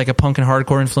has like a punk and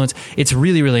hardcore influence. It's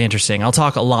really, really interesting. I'll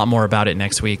talk a lot more about it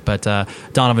next week, but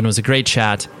Donovan was a great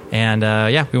chat, and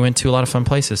yeah, we went to a lot of fun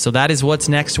places. So that is what's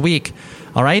next week.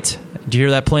 All right. Do you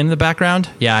hear that plane in the background?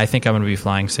 Yeah, I think I'm going to be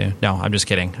flying soon. No, I'm just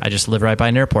kidding. I just live right by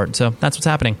an airport, so that's what's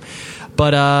happening.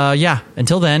 But yeah,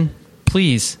 until then,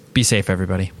 please be safe,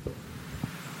 everybody.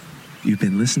 You've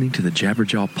been listening to the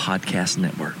Jabberjaw Podcast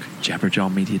Network,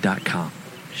 jabberjawmedia.com.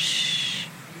 Shh.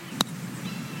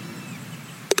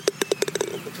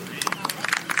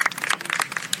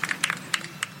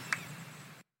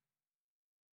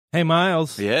 Hey,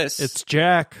 Miles. Yes. It's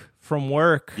Jack from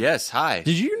work. Yes, hi.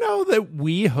 Did you know that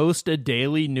we host a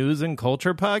daily news and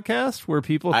culture podcast where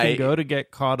people can go to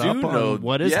get caught up on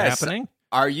what is happening?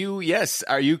 Are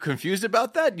you confused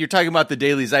about that? You're talking about the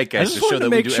Daily Zeitgeist, I just the show wanted that to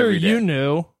we make do sure every day. you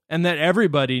knew and that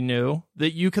everybody knew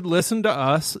that you could listen to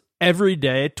us every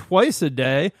day, twice a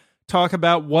day, talk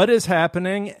about what is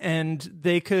happening, and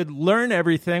they could learn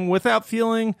everything without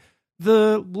feeling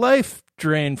the life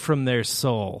drained from their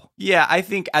soul. Yeah, I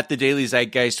think at the Daily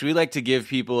Zeitgeist, we like to give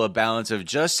people a balance of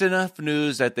just enough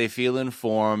news that they feel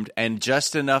informed and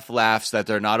just enough laughs that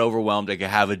they're not overwhelmed and can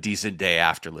have a decent day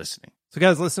after listening. So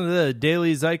guys, listen to the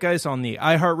Daily Zeitgeist on the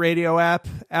iHeartRadio app,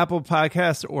 Apple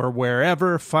Podcasts, or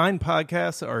wherever fine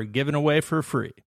podcasts are given away for free.